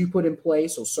teams you put in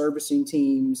place, so servicing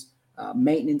teams,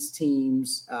 maintenance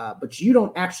teams, but you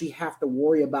don't actually have to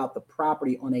worry about the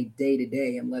property on a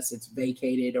day-to-day unless it's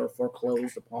vacated or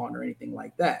foreclosed upon or anything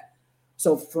like that.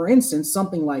 So for instance,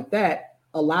 something like that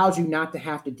allows you not to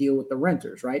have to deal with the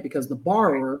renters, right? Because the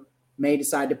borrower may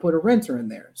decide to put a renter in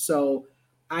there. So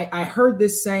I heard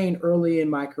this saying early in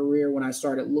my career when I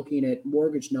started looking at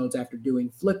mortgage notes after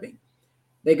doing flipping.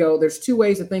 They go, there's two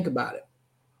ways to think about it.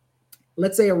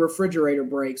 Let's say a refrigerator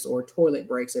breaks or a toilet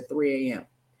breaks at 3 a.m.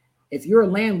 If you're a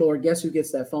landlord, guess who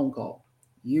gets that phone call?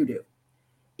 You do.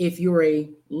 If you're a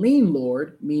lien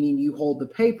lord, meaning you hold the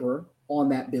paper on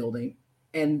that building,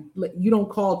 and you don't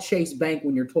call Chase Bank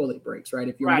when your toilet breaks, right?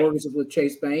 If your mortgage is with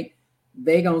Chase Bank,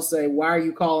 they going to say, why are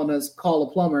you calling us? Call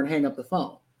a plumber and hang up the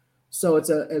phone. So it's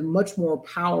a much more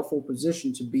powerful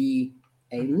position to be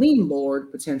a lien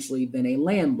lord potentially than a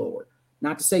landlord.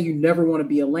 Not to say you never want to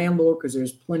be a landlord, because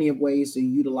there's plenty of ways to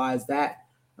utilize that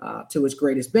to its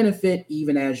greatest benefit,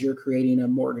 even as you're creating a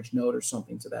mortgage note or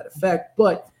something to that effect.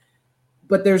 But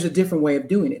there's a different way of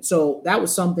doing it. So that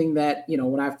was something that,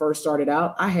 when I first started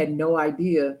out, I had no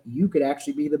idea you could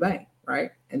actually be the bank,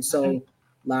 right? And so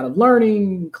a lot of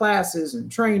learning, classes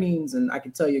and trainings, and I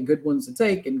can tell you good ones to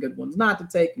take and good ones not to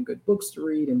take, and good books to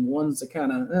read and ones that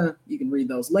kind of, you can read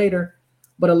those later.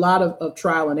 But a lot of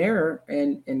trial and error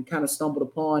and kind of stumbled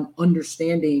upon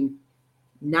understanding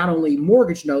not only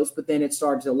mortgage notes, but then it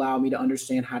started to allow me to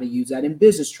understand how to use that in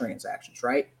business transactions,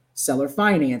 right? Seller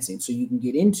financing, so you can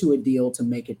get into a deal to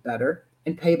make it better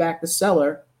and pay back the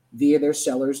seller via their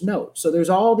seller's note. So there's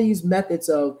all these methods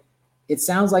of, it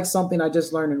sounds like something I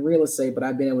just learned in real estate, but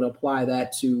I've been able to apply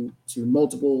that to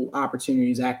multiple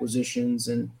opportunities, acquisitions,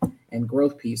 and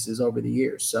growth pieces over the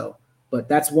years. So, but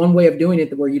that's one way of doing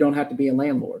it where you don't have to be a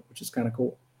landlord, which is kind of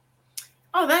cool.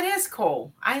 Oh, that is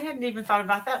cool. I hadn't even thought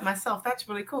about that myself. That's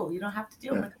really cool. You don't have to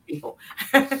deal with people.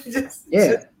 And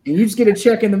you just get a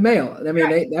check in the mail. I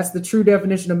mean, that's the true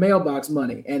definition of mailbox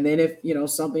money. And then if,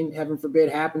 something, heaven forbid,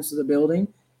 happens to the building,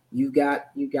 you've got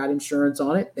insurance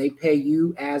on it. They pay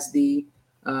you as the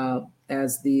assigner,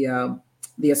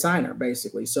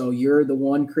 basically. So you're the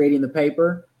one creating the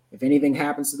paper. If anything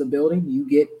happens to the building,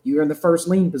 you're in the first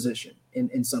lien position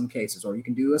in some cases, or you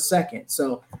can do a second.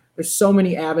 So there's so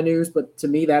many avenues, but to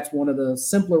me, that's one of the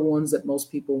simpler ones that most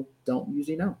people don't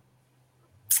usually know.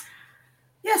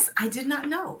 Yes, I did not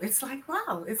know. It's like,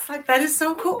 wow, it's like that is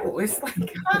so cool. It's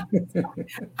like,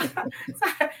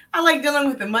 I like dealing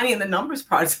with the money and the numbers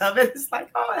parts of it. It's like,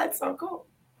 oh, that's so cool.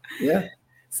 Yeah.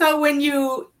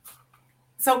 So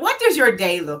so what does your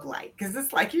day look like? Because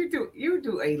it's like you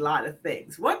do a lot of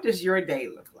things. What does your day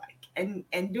look like?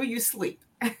 And do you sleep?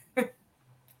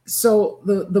 So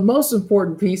the most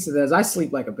important piece of that is I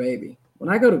sleep like a baby. When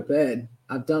I go to bed,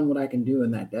 I've done what I can do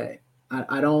in that day.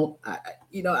 I don't,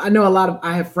 I know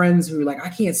I have friends who are like, I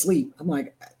can't sleep. I'm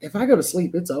like, if I go to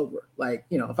sleep, it's over. Like,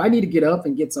 if I need to get up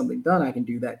and get something done, I can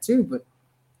do that too. But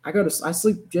I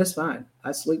sleep just fine.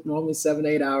 I sleep normally 7,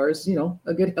 8 hours,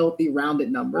 a good, healthy,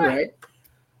 rounded number, Right.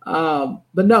 right?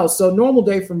 But no, so normal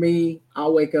day for me,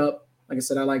 I'll wake up. Like I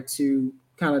said, I like to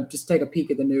kind of just take a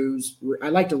peek at the news. I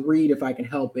like to read if I can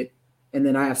help it. And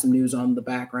then I have some news on the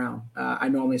background. I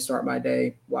normally start my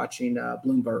day watching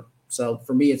Bloomberg. So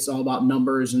for me, it's all about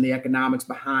numbers and the economics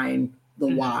behind the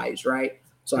Mm-hmm. whys, right?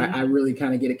 So I Mm-hmm. really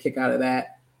kind of get a kick out of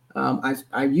that.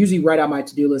 I usually write out my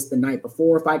to-do list the night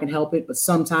before if I can help it, but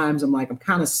sometimes I'm like, I'm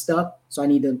kind of stuck. So I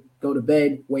need to go to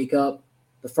bed, wake up.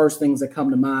 The first things that come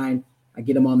to mind, I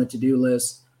get them on the to-do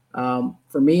list.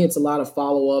 For me, it's a lot of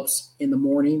follow-ups in the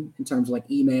morning in terms of like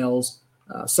emails,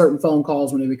 certain phone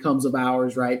calls when it becomes of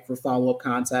hours, right, for follow-up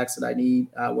contacts that I need,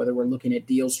 whether we're looking at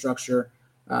deal structure.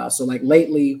 So like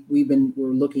lately,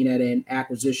 we're looking at an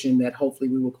acquisition that hopefully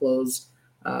we will close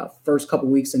first couple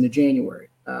weeks into January.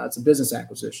 It's a business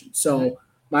acquisition. Mm-hmm. So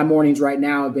my mornings right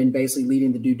now have been basically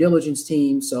leading the due diligence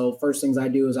team. So first things I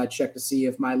do is I check to see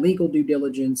if my legal due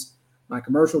diligence, my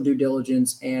commercial due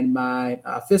diligence, and my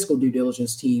fiscal due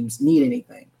diligence teams need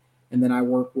anything. And then I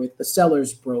work with the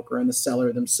seller's broker and the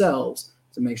seller themselves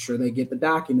to make sure they get the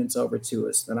documents over to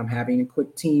us. Then I'm having a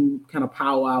quick team kind of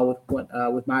powwow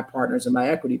with my partners and my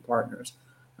equity partners.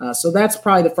 So that's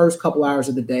probably the first couple hours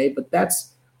of the day, but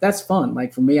that's fun.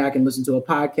 Like for me, I can listen to a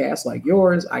podcast like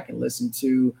yours. I can listen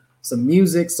to some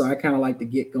music. So I kind of like to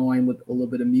get going with a little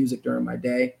bit of music during my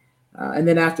day. And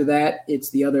then after that, it's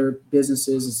the other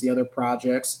businesses, it's the other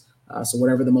projects. So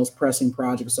whatever the most pressing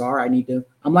projects are,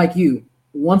 I'm like you.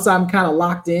 Once I'm kind of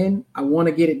locked in, I want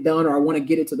to get it done, or I want to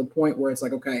get it to the point where it's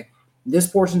like, okay, this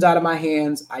portion's out of my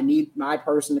hands. I need my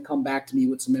person to come back to me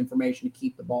with some information to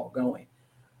keep the ball going.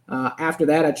 After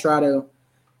that, I try to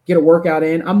get a workout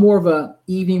in. I'm more of a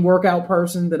evening workout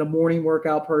person than a morning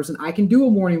workout person. I can do a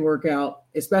morning workout,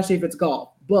 especially if it's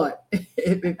golf. But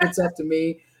if it's up to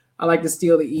me, I like to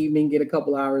steal the evening, get a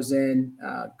couple hours in,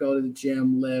 go to the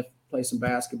gym, lift, play some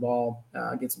basketball,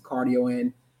 get some cardio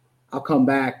in. I'll come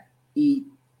back, eat,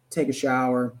 take a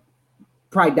shower,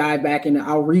 probably dive back in.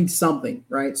 I'll read something,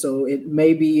 right? So it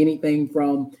may be anything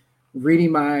from reading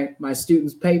my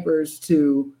students' papers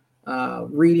to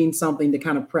reading something to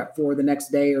kind of prep for the next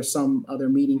day or some other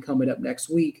meeting coming up next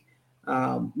week.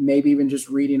 Maybe even just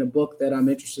reading a book that I'm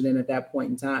interested in at that point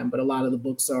in time. But a lot of the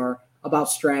books are about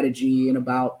strategy and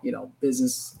about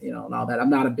business, and all that. I'm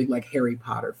not a big like Harry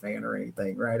Potter fan or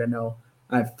anything, right? I know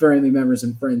I have family members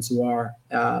and friends who are.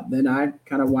 Then I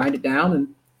kind of wind it down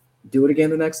and do it again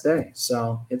the next day.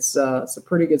 So it's a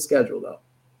pretty good schedule though.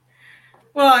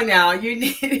 Well, now you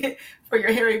need for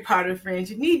your Harry Potter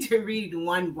friends, you need to read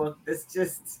one book that's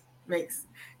just makes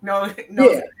no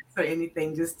Yeah, sense or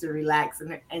anything, just to relax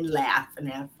and laugh and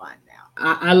have fun. Now,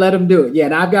 I let them do it. Yeah,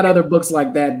 and I've got other books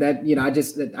like that I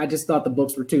just thought the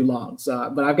books were too long.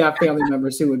 So, but I've got family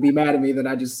members who would be mad at me that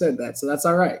I just said that. So that's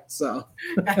all right. So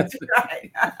that's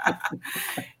right.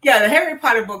 Yeah, the Harry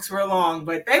Potter books were long,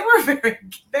 but they were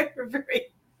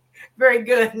very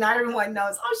good. Not everyone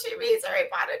knows. Oh, she reads Harry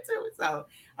Potter too. So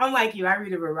I'm like you. I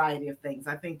read a variety of things.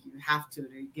 I think you have to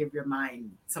give your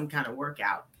mind some kind of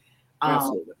workout. Um,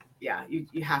 absolutely. yeah,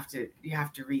 you have to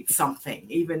read something,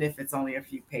 even if it's only a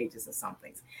few pages of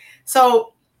something.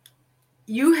 So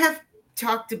you have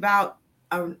talked about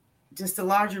a, just a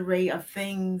large array of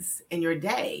things in your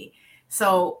day.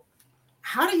 So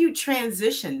how do you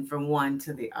transition from one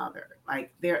to the other?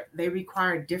 Like they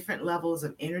require different levels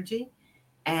of energy,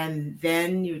 and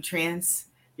then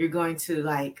you're going to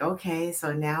like, okay,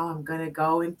 so now I'm going to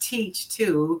go and teach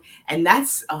too, and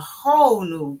that's a whole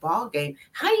new ball game.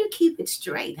 How do you keep it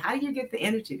straight? How do you get the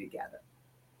energy together?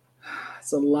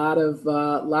 It's a lot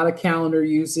of calendar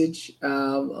usage, a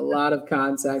lot of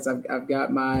contacts. I've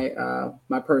got my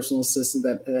personal assistant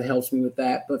that helps me with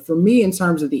that. But for me, in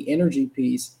terms of the energy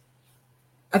piece,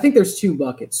 I think there's two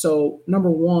buckets. So number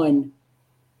one,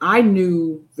 I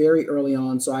knew very early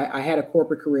on. So I had a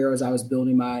corporate career as I was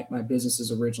building my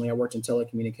businesses originally. I worked in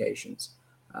telecommunications.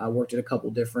 I worked at a couple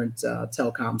different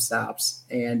telecom stops,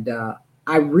 and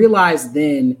I realized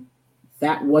then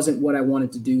that wasn't what I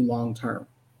wanted to do long term.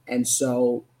 And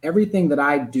so everything that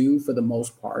I do for the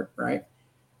most part, right,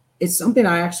 it's something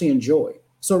I actually enjoy.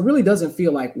 So it really doesn't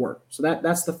feel like work. So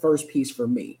that's the first piece for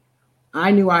me.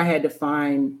 I knew I had to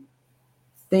find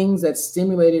things that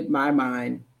stimulated my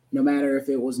mind, no matter if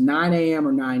it was 9 a.m.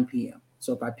 or 9 p.m.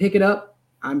 So if I pick it up,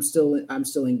 I'm still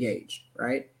engaged,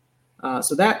 right?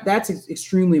 So that's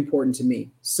extremely important to me.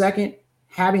 Second,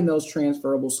 having those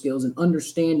transferable skills and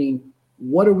understanding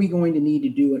what are we going to need to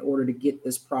do in order to get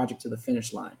this project to the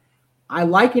finish line. I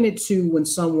liken it to when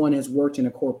someone has worked in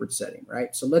a corporate setting,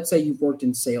 right? So let's say you've worked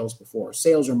in sales before,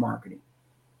 sales or marketing.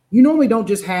 You normally don't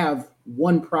just have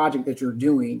one project that you're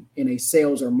doing in a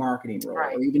sales or marketing role,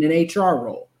 Right. or even an HR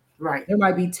role. Right. There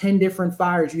might be 10 different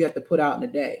fires you have to put out in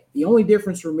a day. The only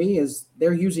difference for me is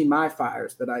they're using my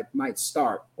fires that I might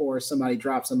start, or somebody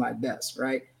drops on my desk,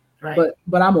 right? Right.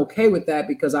 But I'm okay with that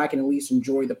because I can at least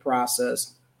enjoy the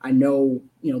process. I know,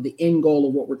 the end goal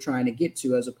of what we're trying to get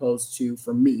to, as opposed to,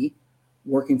 for me,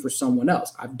 working for someone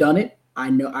else. I've done it. I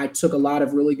know I took a lot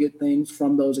of really good things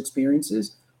from those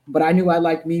experiences, but I knew I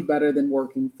liked me better than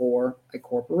working for a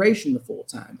corporation the full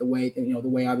time, the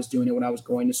way I was doing it when I was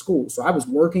going to school. So I was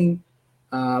working,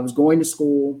 I was going to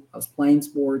school, I was playing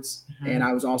sports, and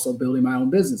I was also building my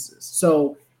own businesses.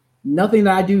 So nothing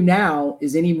that I do now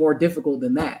is any more difficult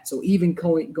than that. So even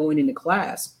going into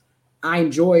class, I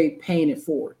enjoy paying it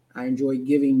forward. I enjoy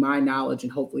giving my knowledge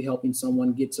and hopefully helping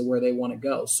someone get to where they want to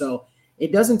go. So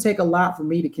it doesn't take a lot for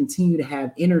me to continue to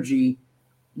have energy,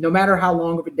 no matter how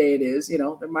long of a day it is.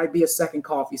 There might be a second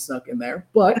coffee snuck in there,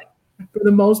 but for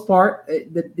the most part,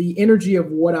 the energy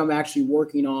of what I'm actually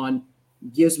working on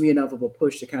gives me enough of a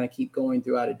push to kind of keep going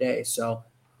throughout a day. So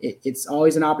it's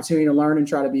always an opportunity to learn and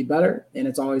try to be better. And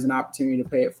it's always an opportunity to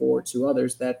pay it forward to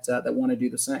others that want to do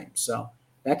the same. So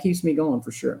that keeps me going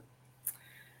for sure.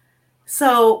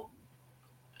 So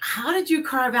how did you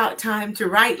carve out time to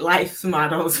write life's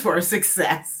mottos for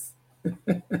success?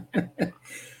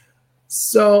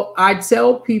 So I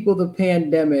tell people the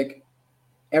pandemic,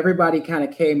 everybody kind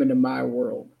of came into my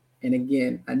world. And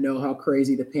again, I know how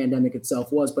crazy the pandemic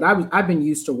itself was, but I've been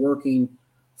used to working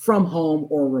from home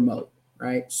or remote,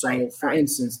 right? So for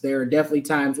instance, there are definitely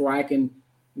times where I can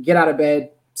get out of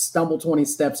bed, stumble 20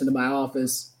 steps into my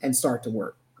office and start to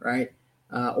work, right?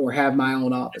 Or have my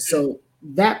own office. So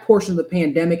that portion of the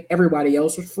pandemic, everybody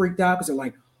else was freaked out because they're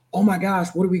like, oh my gosh,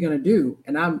 what are we going to do?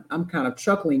 And I'm kind of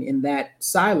chuckling in that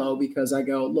silo because I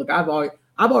go, look, I've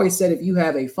always said, if you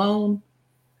have a phone,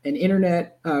 an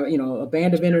internet, a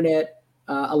band of internet,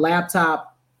 a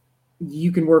laptop,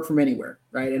 you can work from anywhere,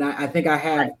 right? And I think I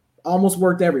have almost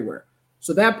worked everywhere.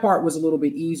 So that part was a little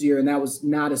bit easier, and that was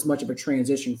not as much of a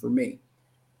transition for me.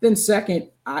 Then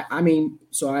second,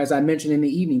 so as I mentioned in the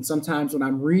evening, sometimes when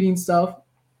I'm reading stuff,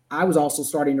 I was also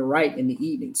starting to write in the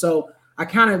evening. So I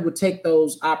kind of would take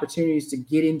those opportunities to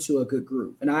get into a good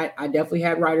groove. And I definitely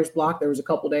had writer's block. There was a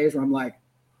couple of days where I'm like,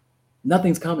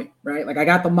 nothing's coming, right? Like I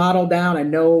got the motto down. I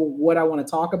know what I want to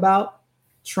talk about.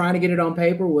 Trying to get it on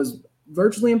paper was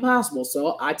virtually impossible.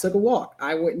 So I took a walk.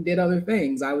 I went and did other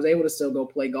things. I was able to still go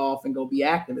play golf and go be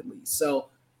active at least. So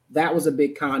that was a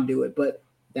big conduit, but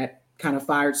that kind of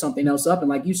fired something else up. And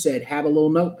like you said, have a little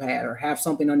notepad or have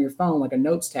something on your phone, like a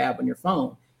notes tab on your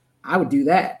phone. I would do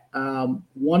that.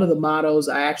 One of the mottos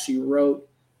I actually wrote,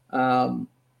 I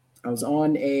was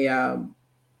on a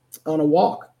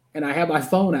walk and I had my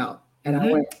phone out and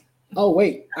I went, oh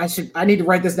wait, I need to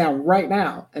write this down right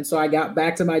now. And so I got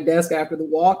back to my desk after the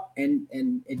walk and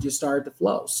it just started to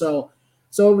flow. So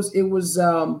it was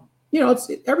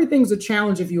everything's a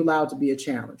challenge if you allow it to be a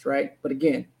challenge, right? But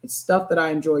again, it's stuff that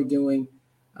I enjoy doing.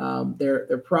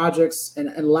 They're projects, and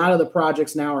a lot of the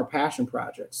projects now are passion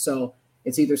projects. So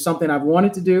it's either something I've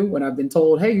wanted to do when I've been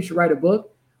told, hey, you should write a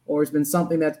book, or it's been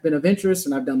something that's been of interest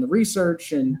and I've done the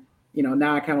research and,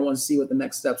 now I kind of want to see what the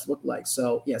next steps look like.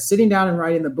 So yeah, sitting down and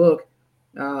writing the book,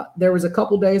 there was a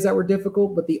couple days that were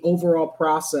difficult, but the overall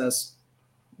process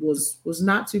was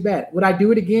not too bad. Would I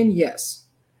do it again? Yes.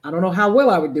 I don't know how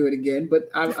well I would do it again, but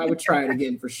I would try it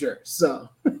again for sure. So.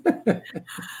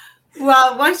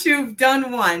 Well, once you've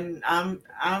done one,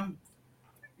 I'm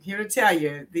here to tell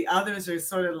you the others are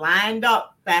sort of lined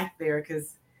up back there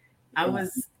because I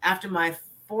was, after my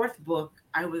fourth book,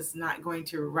 I was not going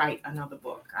to write another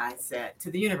book. I said to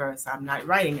the universe, I'm not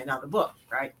writing another book,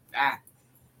 right?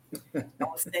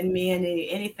 Don't send me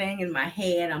anything in my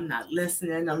head. I'm not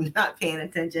listening. I'm not paying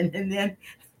attention. And then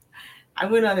I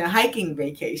went on a hiking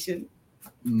vacation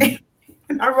and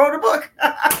I wrote a book.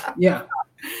 Yeah.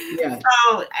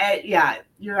 So,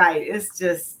 you're right. It's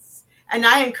just, and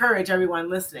I encourage everyone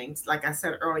listening, like I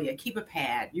said earlier, keep a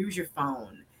pad, use your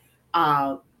phone,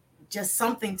 just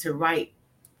something to write,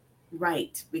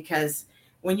 because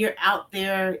when you're out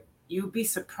there, you'll be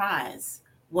surprised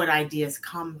what ideas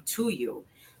come to you.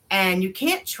 And you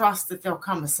can't trust that they'll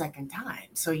come a second time.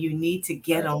 So you need to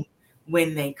get them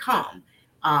when they come,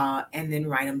 and then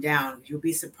write them down. You'll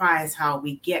be surprised how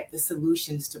we get the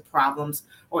solutions to problems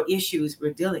or issues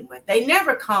we're dealing with. They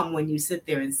never come when you sit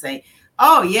there and say,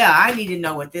 oh, yeah, I need to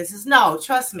know what this is. No,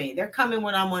 trust me, they're coming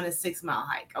when I'm on a 6-mile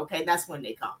hike. Okay, that's when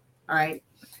they come. All right.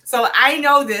 So I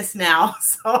know this now.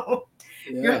 So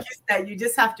you're just that you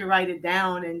just have to write it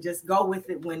down and just go with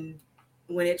it when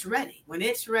it's ready. When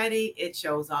it's ready, it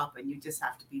shows up, and you just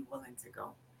have to be willing to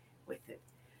go with it.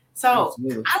 So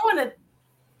absolutely.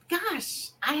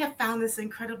 I have found this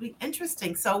incredibly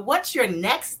interesting. So what's your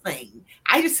next thing?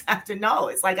 I just have to know.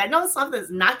 It's like I know something's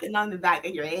knocking on the back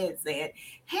of your head saying,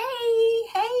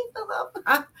 hey, Phillip,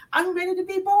 I'm ready to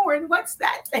be born. What's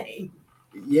that thing?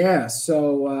 Yeah,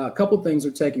 so a couple things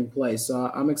are taking place. So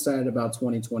I'm excited about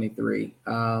 2023.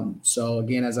 So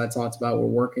again, as I talked about,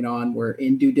 we're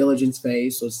in due diligence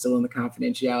phase, so it's still in the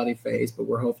confidentiality phase, but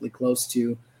we're hopefully close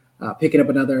to picking up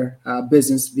another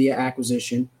business via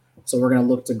acquisition. So we're going to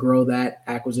look to grow that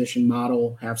acquisition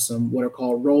model, have some what are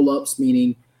called roll-ups,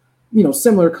 meaning,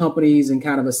 similar companies in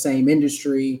kind of the same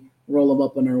industry, roll them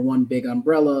up under one big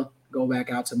umbrella, go back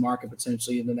out to market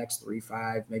potentially in the next 3,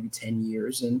 5, maybe 10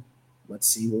 years, and let's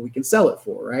see what we can sell it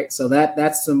for, right? So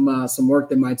that's some work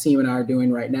that my team and I are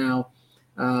doing right now,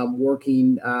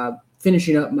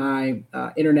 finishing up my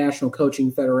International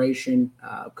Coaching Federation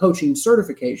coaching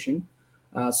certification.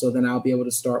 So then I'll be able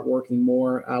to start working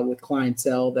more with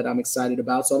clientele that I'm excited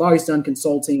about. So I've always done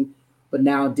consulting, but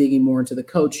now digging more into the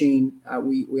coaching.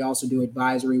 We also do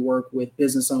advisory work with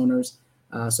business owners.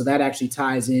 So that actually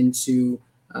ties into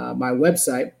my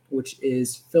website, which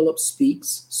is Phillip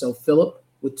Speaks. So Phillip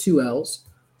with 2 L's,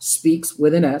 speaks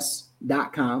with an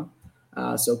S.com.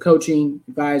 So coaching,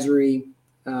 advisory,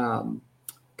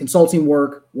 consulting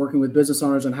work, working with business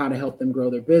owners on how to help them grow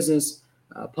their business,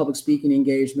 public speaking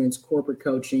engagements, corporate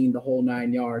coaching, the whole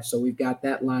 9 yards. So we've got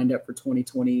that lined up for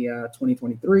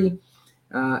 2023.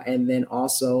 And then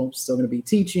also still going to be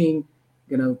teaching,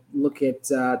 going to look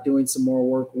at doing some more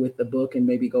work with the book and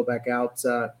maybe go back out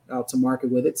to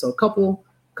market with it. So a couple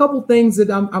things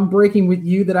that I'm breaking with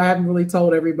you that I haven't really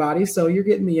told everybody. So you're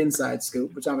getting the inside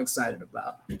scoop, which I'm excited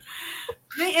about.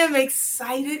 I am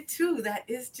excited too. That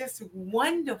is just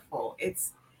wonderful.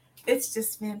 It's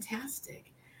just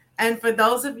fantastic. And for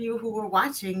those of you who are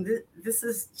watching, this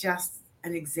is just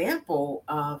an example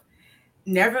of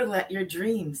never let your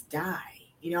dreams die.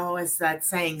 As that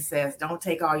saying says, don't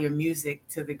take all your music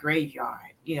to the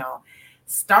graveyard.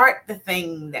 Start the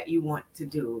thing that you want to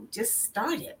do. Just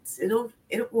start it.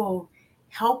 It will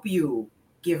help you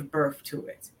give birth to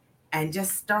it, and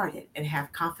just start it and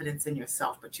have confidence in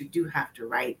yourself. But you do have to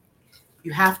write.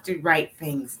 You have to write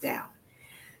things down.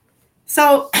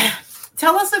 So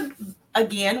tell us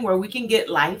again where we can get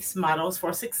Life's Models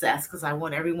for Success, because I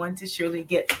want everyone to surely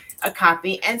get a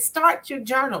copy and start your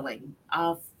journaling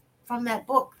from that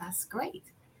book. That's great.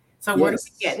 So where do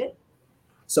we get it?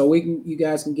 So you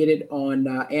guys can get it on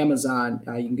Amazon.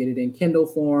 You can get it in Kindle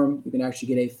form. You can actually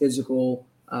get a physical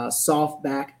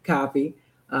softback copy.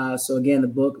 So again, the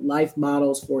book, Life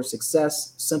Models for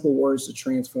Success, Simple Words to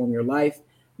Transform Your Life.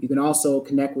 You can also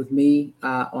connect with me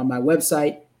on my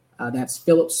website. That's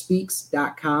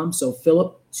phillipspeaks.com. So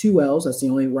Phillip, 2 L's. That's the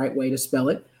only right way to spell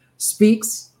it.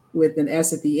 Speaks with an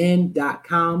S at the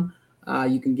end.com.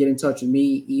 You can get in touch with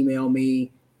me, email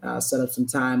me, set up some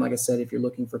time. Like I said, if you're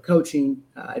looking for coaching,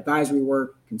 advisory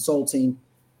work, consulting,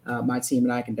 my team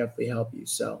and I can definitely help you.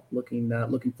 So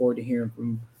looking forward to hearing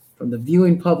from the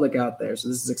viewing public out there. So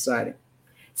this is exciting.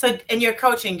 So in your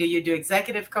coaching, do you do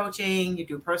executive coaching? You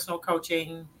do personal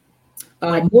coaching?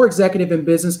 More executive and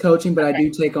business coaching, but okay. I do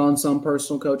take on some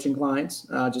personal coaching clients.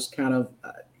 Just kind of,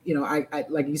 I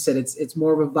like you said, it's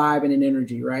more of a vibe and an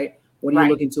energy, right? What are you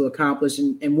looking to accomplish?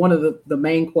 And one of the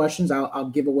main questions, I'll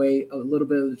give away a little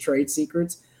bit of the trade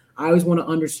secrets. I always want to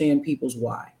understand people's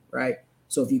why, right?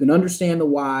 So if you can understand the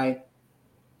why,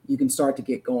 you can start to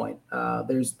get going.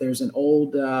 There's an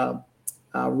old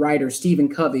writer, Stephen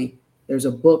Covey. There's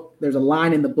a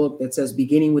line in the book that says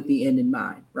beginning with the end in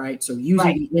mind, right? So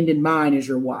using the end in mind is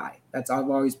your why. I've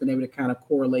always been able to kind of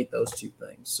correlate those two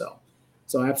things.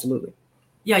 So absolutely.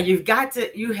 Yeah, you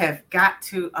have got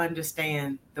to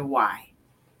understand the why.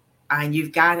 And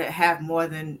you've got to have more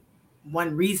than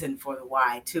one reason for the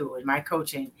why too. In my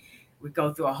coaching, we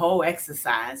go through a whole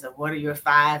exercise of what are your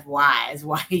 5 whys?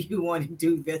 Why do you want to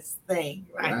do this thing?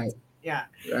 Right. Yeah.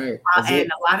 Right.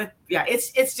 And a lot of,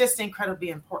 it's just incredibly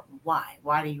important. Why?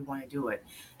 Why do you want to do it?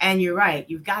 And you're right.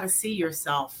 You've got to see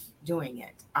yourself doing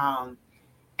it.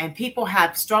 And people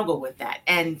have struggled with that.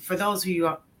 And for those of you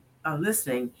who are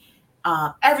listening,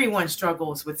 everyone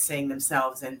struggles with seeing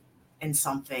themselves in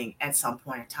something at some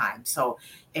point in time. So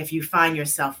if you find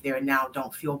yourself there now,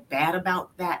 don't feel bad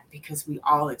about that, because we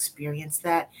all experience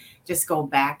that. Just go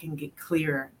back and get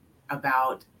clear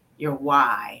about your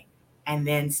why, and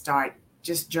then start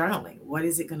just journaling. What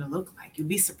is it going to look like? You'd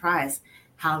be surprised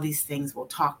how these things will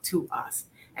talk to us,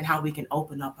 and how we can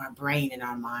open up our brain and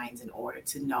our minds in order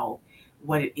to know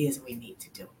what it is we need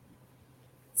to do.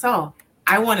 So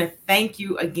I want to thank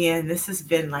you again. This has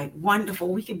been like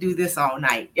wonderful. We could do this all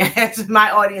night. As my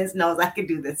audience knows, I could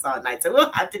do this all night. So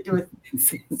we'll have to do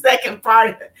a second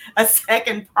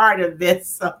part of this,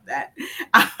 so that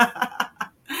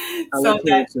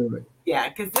yeah,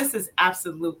 because this is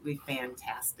absolutely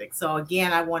fantastic. So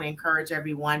again, I want to encourage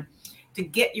everyone to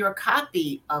get your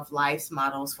copy of Life's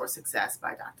Models for Success by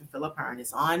Dr. Phillip Hearn.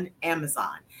 It's on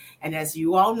Amazon. And as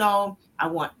you all know, I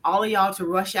want all of y'all to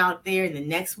rush out there in the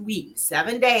next week,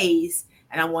 7 days,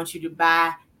 and I want you to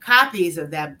buy copies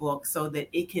of that book so that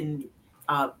it can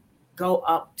go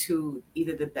up to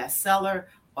either the bestseller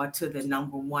or to the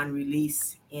 #1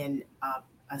 release in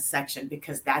a section,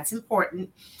 because that's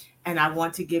important. And I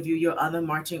want to give you your other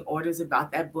marching orders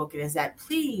about that book. And is that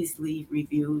please leave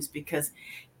reviews, because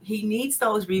he needs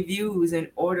those reviews in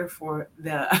order for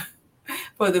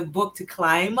the book to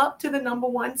climb up to the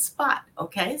 #1 spot.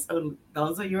 Okay, so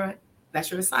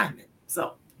that's your assignment.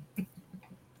 So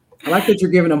I like that you're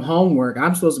giving them homework.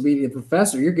 I'm supposed to be the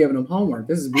professor. You're giving them homework.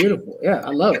 This is beautiful. Yeah, I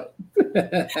love it.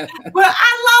 Well,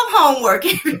 I love homework.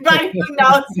 Everybody who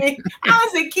knows me, I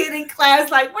was a kid in class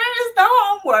like, where is the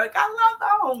homework? I love the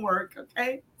homework.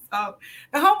 Okay, so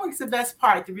the homework's the best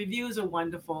part. The reviews are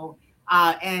wonderful.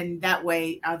 And that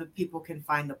way other people can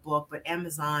find the book. But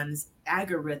Amazon's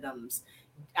algorithms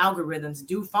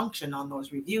do function on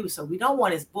those reviews. So we don't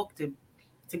want his book to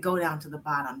go down to the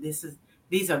bottom.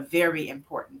 These are very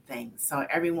important things. So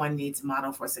everyone needs a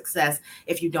model for success.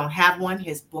 If you don't have one,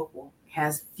 his book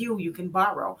has few you can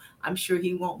borrow. I'm sure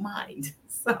he won't mind.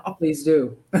 So please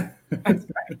do. That's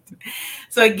right.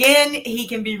 So again, he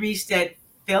can be reached at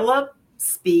Phillip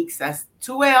Speaks. That's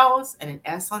 2 L's and an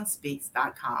S on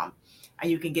speaks.com. And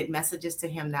you can get messages to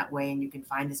him that way. And you can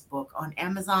find his book on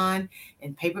Amazon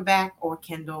in paperback or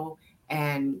Kindle.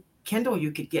 And Kindle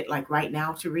you could get like right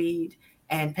now to read.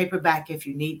 And paperback, if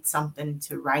you need something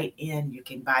to write in, you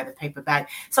can buy the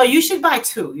paperback. So you should buy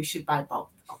 2. You should buy both.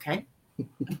 Okay.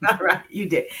 All right. You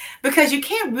did. Because you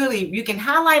can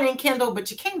highlight in Kindle, but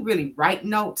you can't really write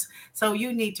notes. So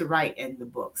you need to write in the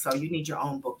book. So you need your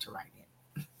own book to write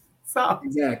in. So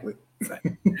exactly.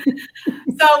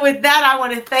 So with that, I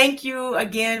want to thank you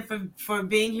again for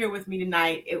being here with me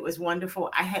tonight. It was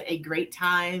wonderful. I had a great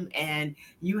time, and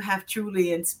you have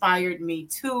truly inspired me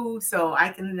too. So I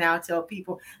can now tell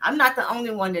people I'm not the only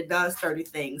one that does 30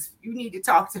 things. You need to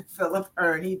talk to Phillip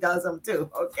Hearn. He does them too.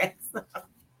 Okay. So.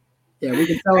 Yeah, we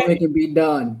can tell him it can be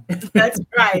done. That's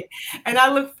right. And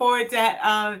I look forward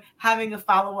to having a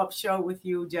follow-up show with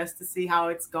you just to see how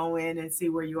it's going and see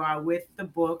where you are with the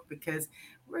book, because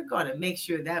we're going to make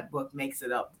sure that book makes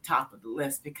it up the top of the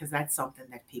list, because that's something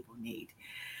that people need.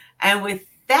 And with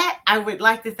that, I would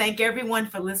like to thank everyone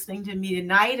for listening to me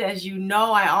tonight. As you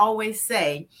know, I always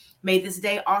say, may this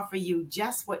day offer you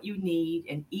just what you need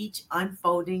in each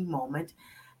unfolding moment.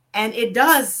 And it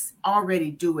does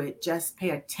already do it. Just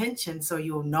pay attention so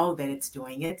you'll know that it's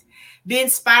doing it. Be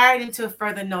inspired. And to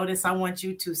further notice, I want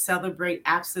you to celebrate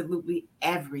absolutely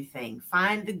everything.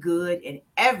 Find the good in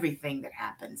everything that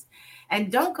happens.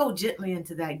 And don't go gently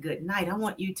into that good night. I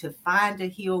want you to find a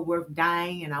hill worth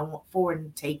dying, and I want forward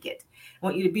and take it. I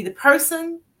want you to be the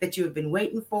person that you have been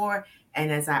waiting for. And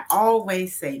as I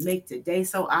always say, make today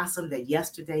so awesome that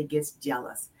yesterday gets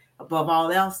jealous. Above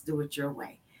all else, do it your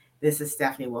way. This is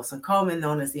Stephanie Wilson Coleman,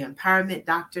 known as the Empowerment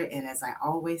Doctor. And as I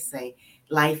always say,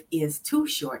 life is too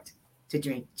short to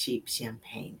drink cheap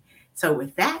champagne. So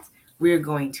with that, we're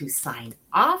going to sign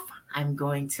off. I'm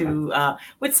going to,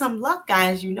 with some luck,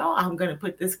 guys, you know, I'm going to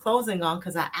put this closing on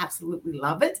because I absolutely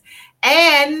love it.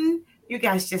 And you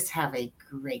guys just have a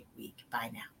great week. Bye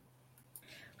now.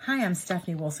 Hi, I'm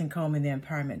Stephanie Wilson Coleman, the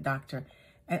Empowerment Doctor.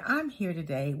 And I'm here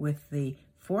today with the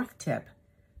 4th tip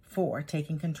for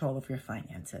taking control of your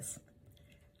finances.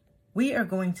 We are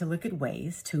going to look at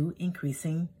ways to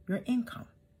increasing your income.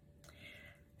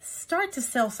 Start to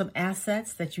sell some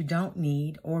assets that you don't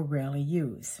need or rarely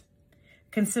use.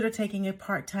 Consider taking a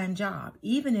part-time job,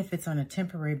 even if it's on a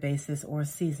temporary basis or a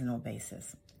seasonal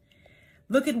basis.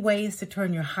 Look at ways to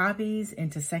turn your hobbies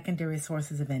into secondary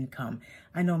sources of income.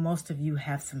 I know most of you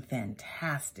have some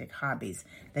fantastic hobbies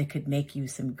that could make you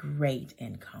some great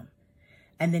income.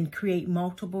 and then create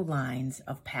multiple lines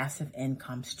of passive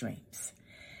income streams.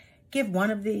 Give one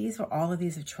of these or all of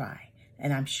these a try,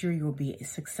 and I'm sure you will be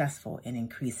successful in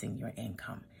increasing your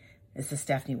income. This is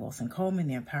Stephanie Wilson Coleman,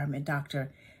 the Empowerment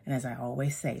Doctor, and as I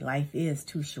always say, life is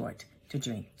too short to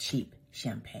drink cheap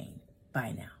champagne.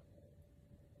 Bye now.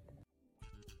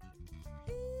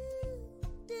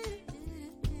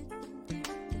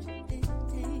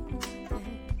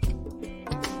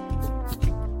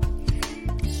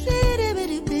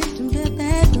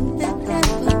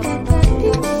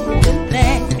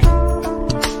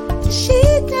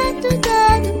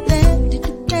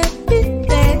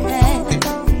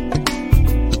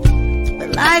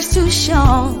 But life's too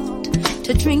short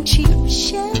to drink cheap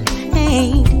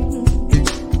champagne,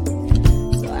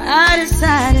 so I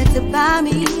decided to buy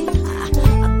me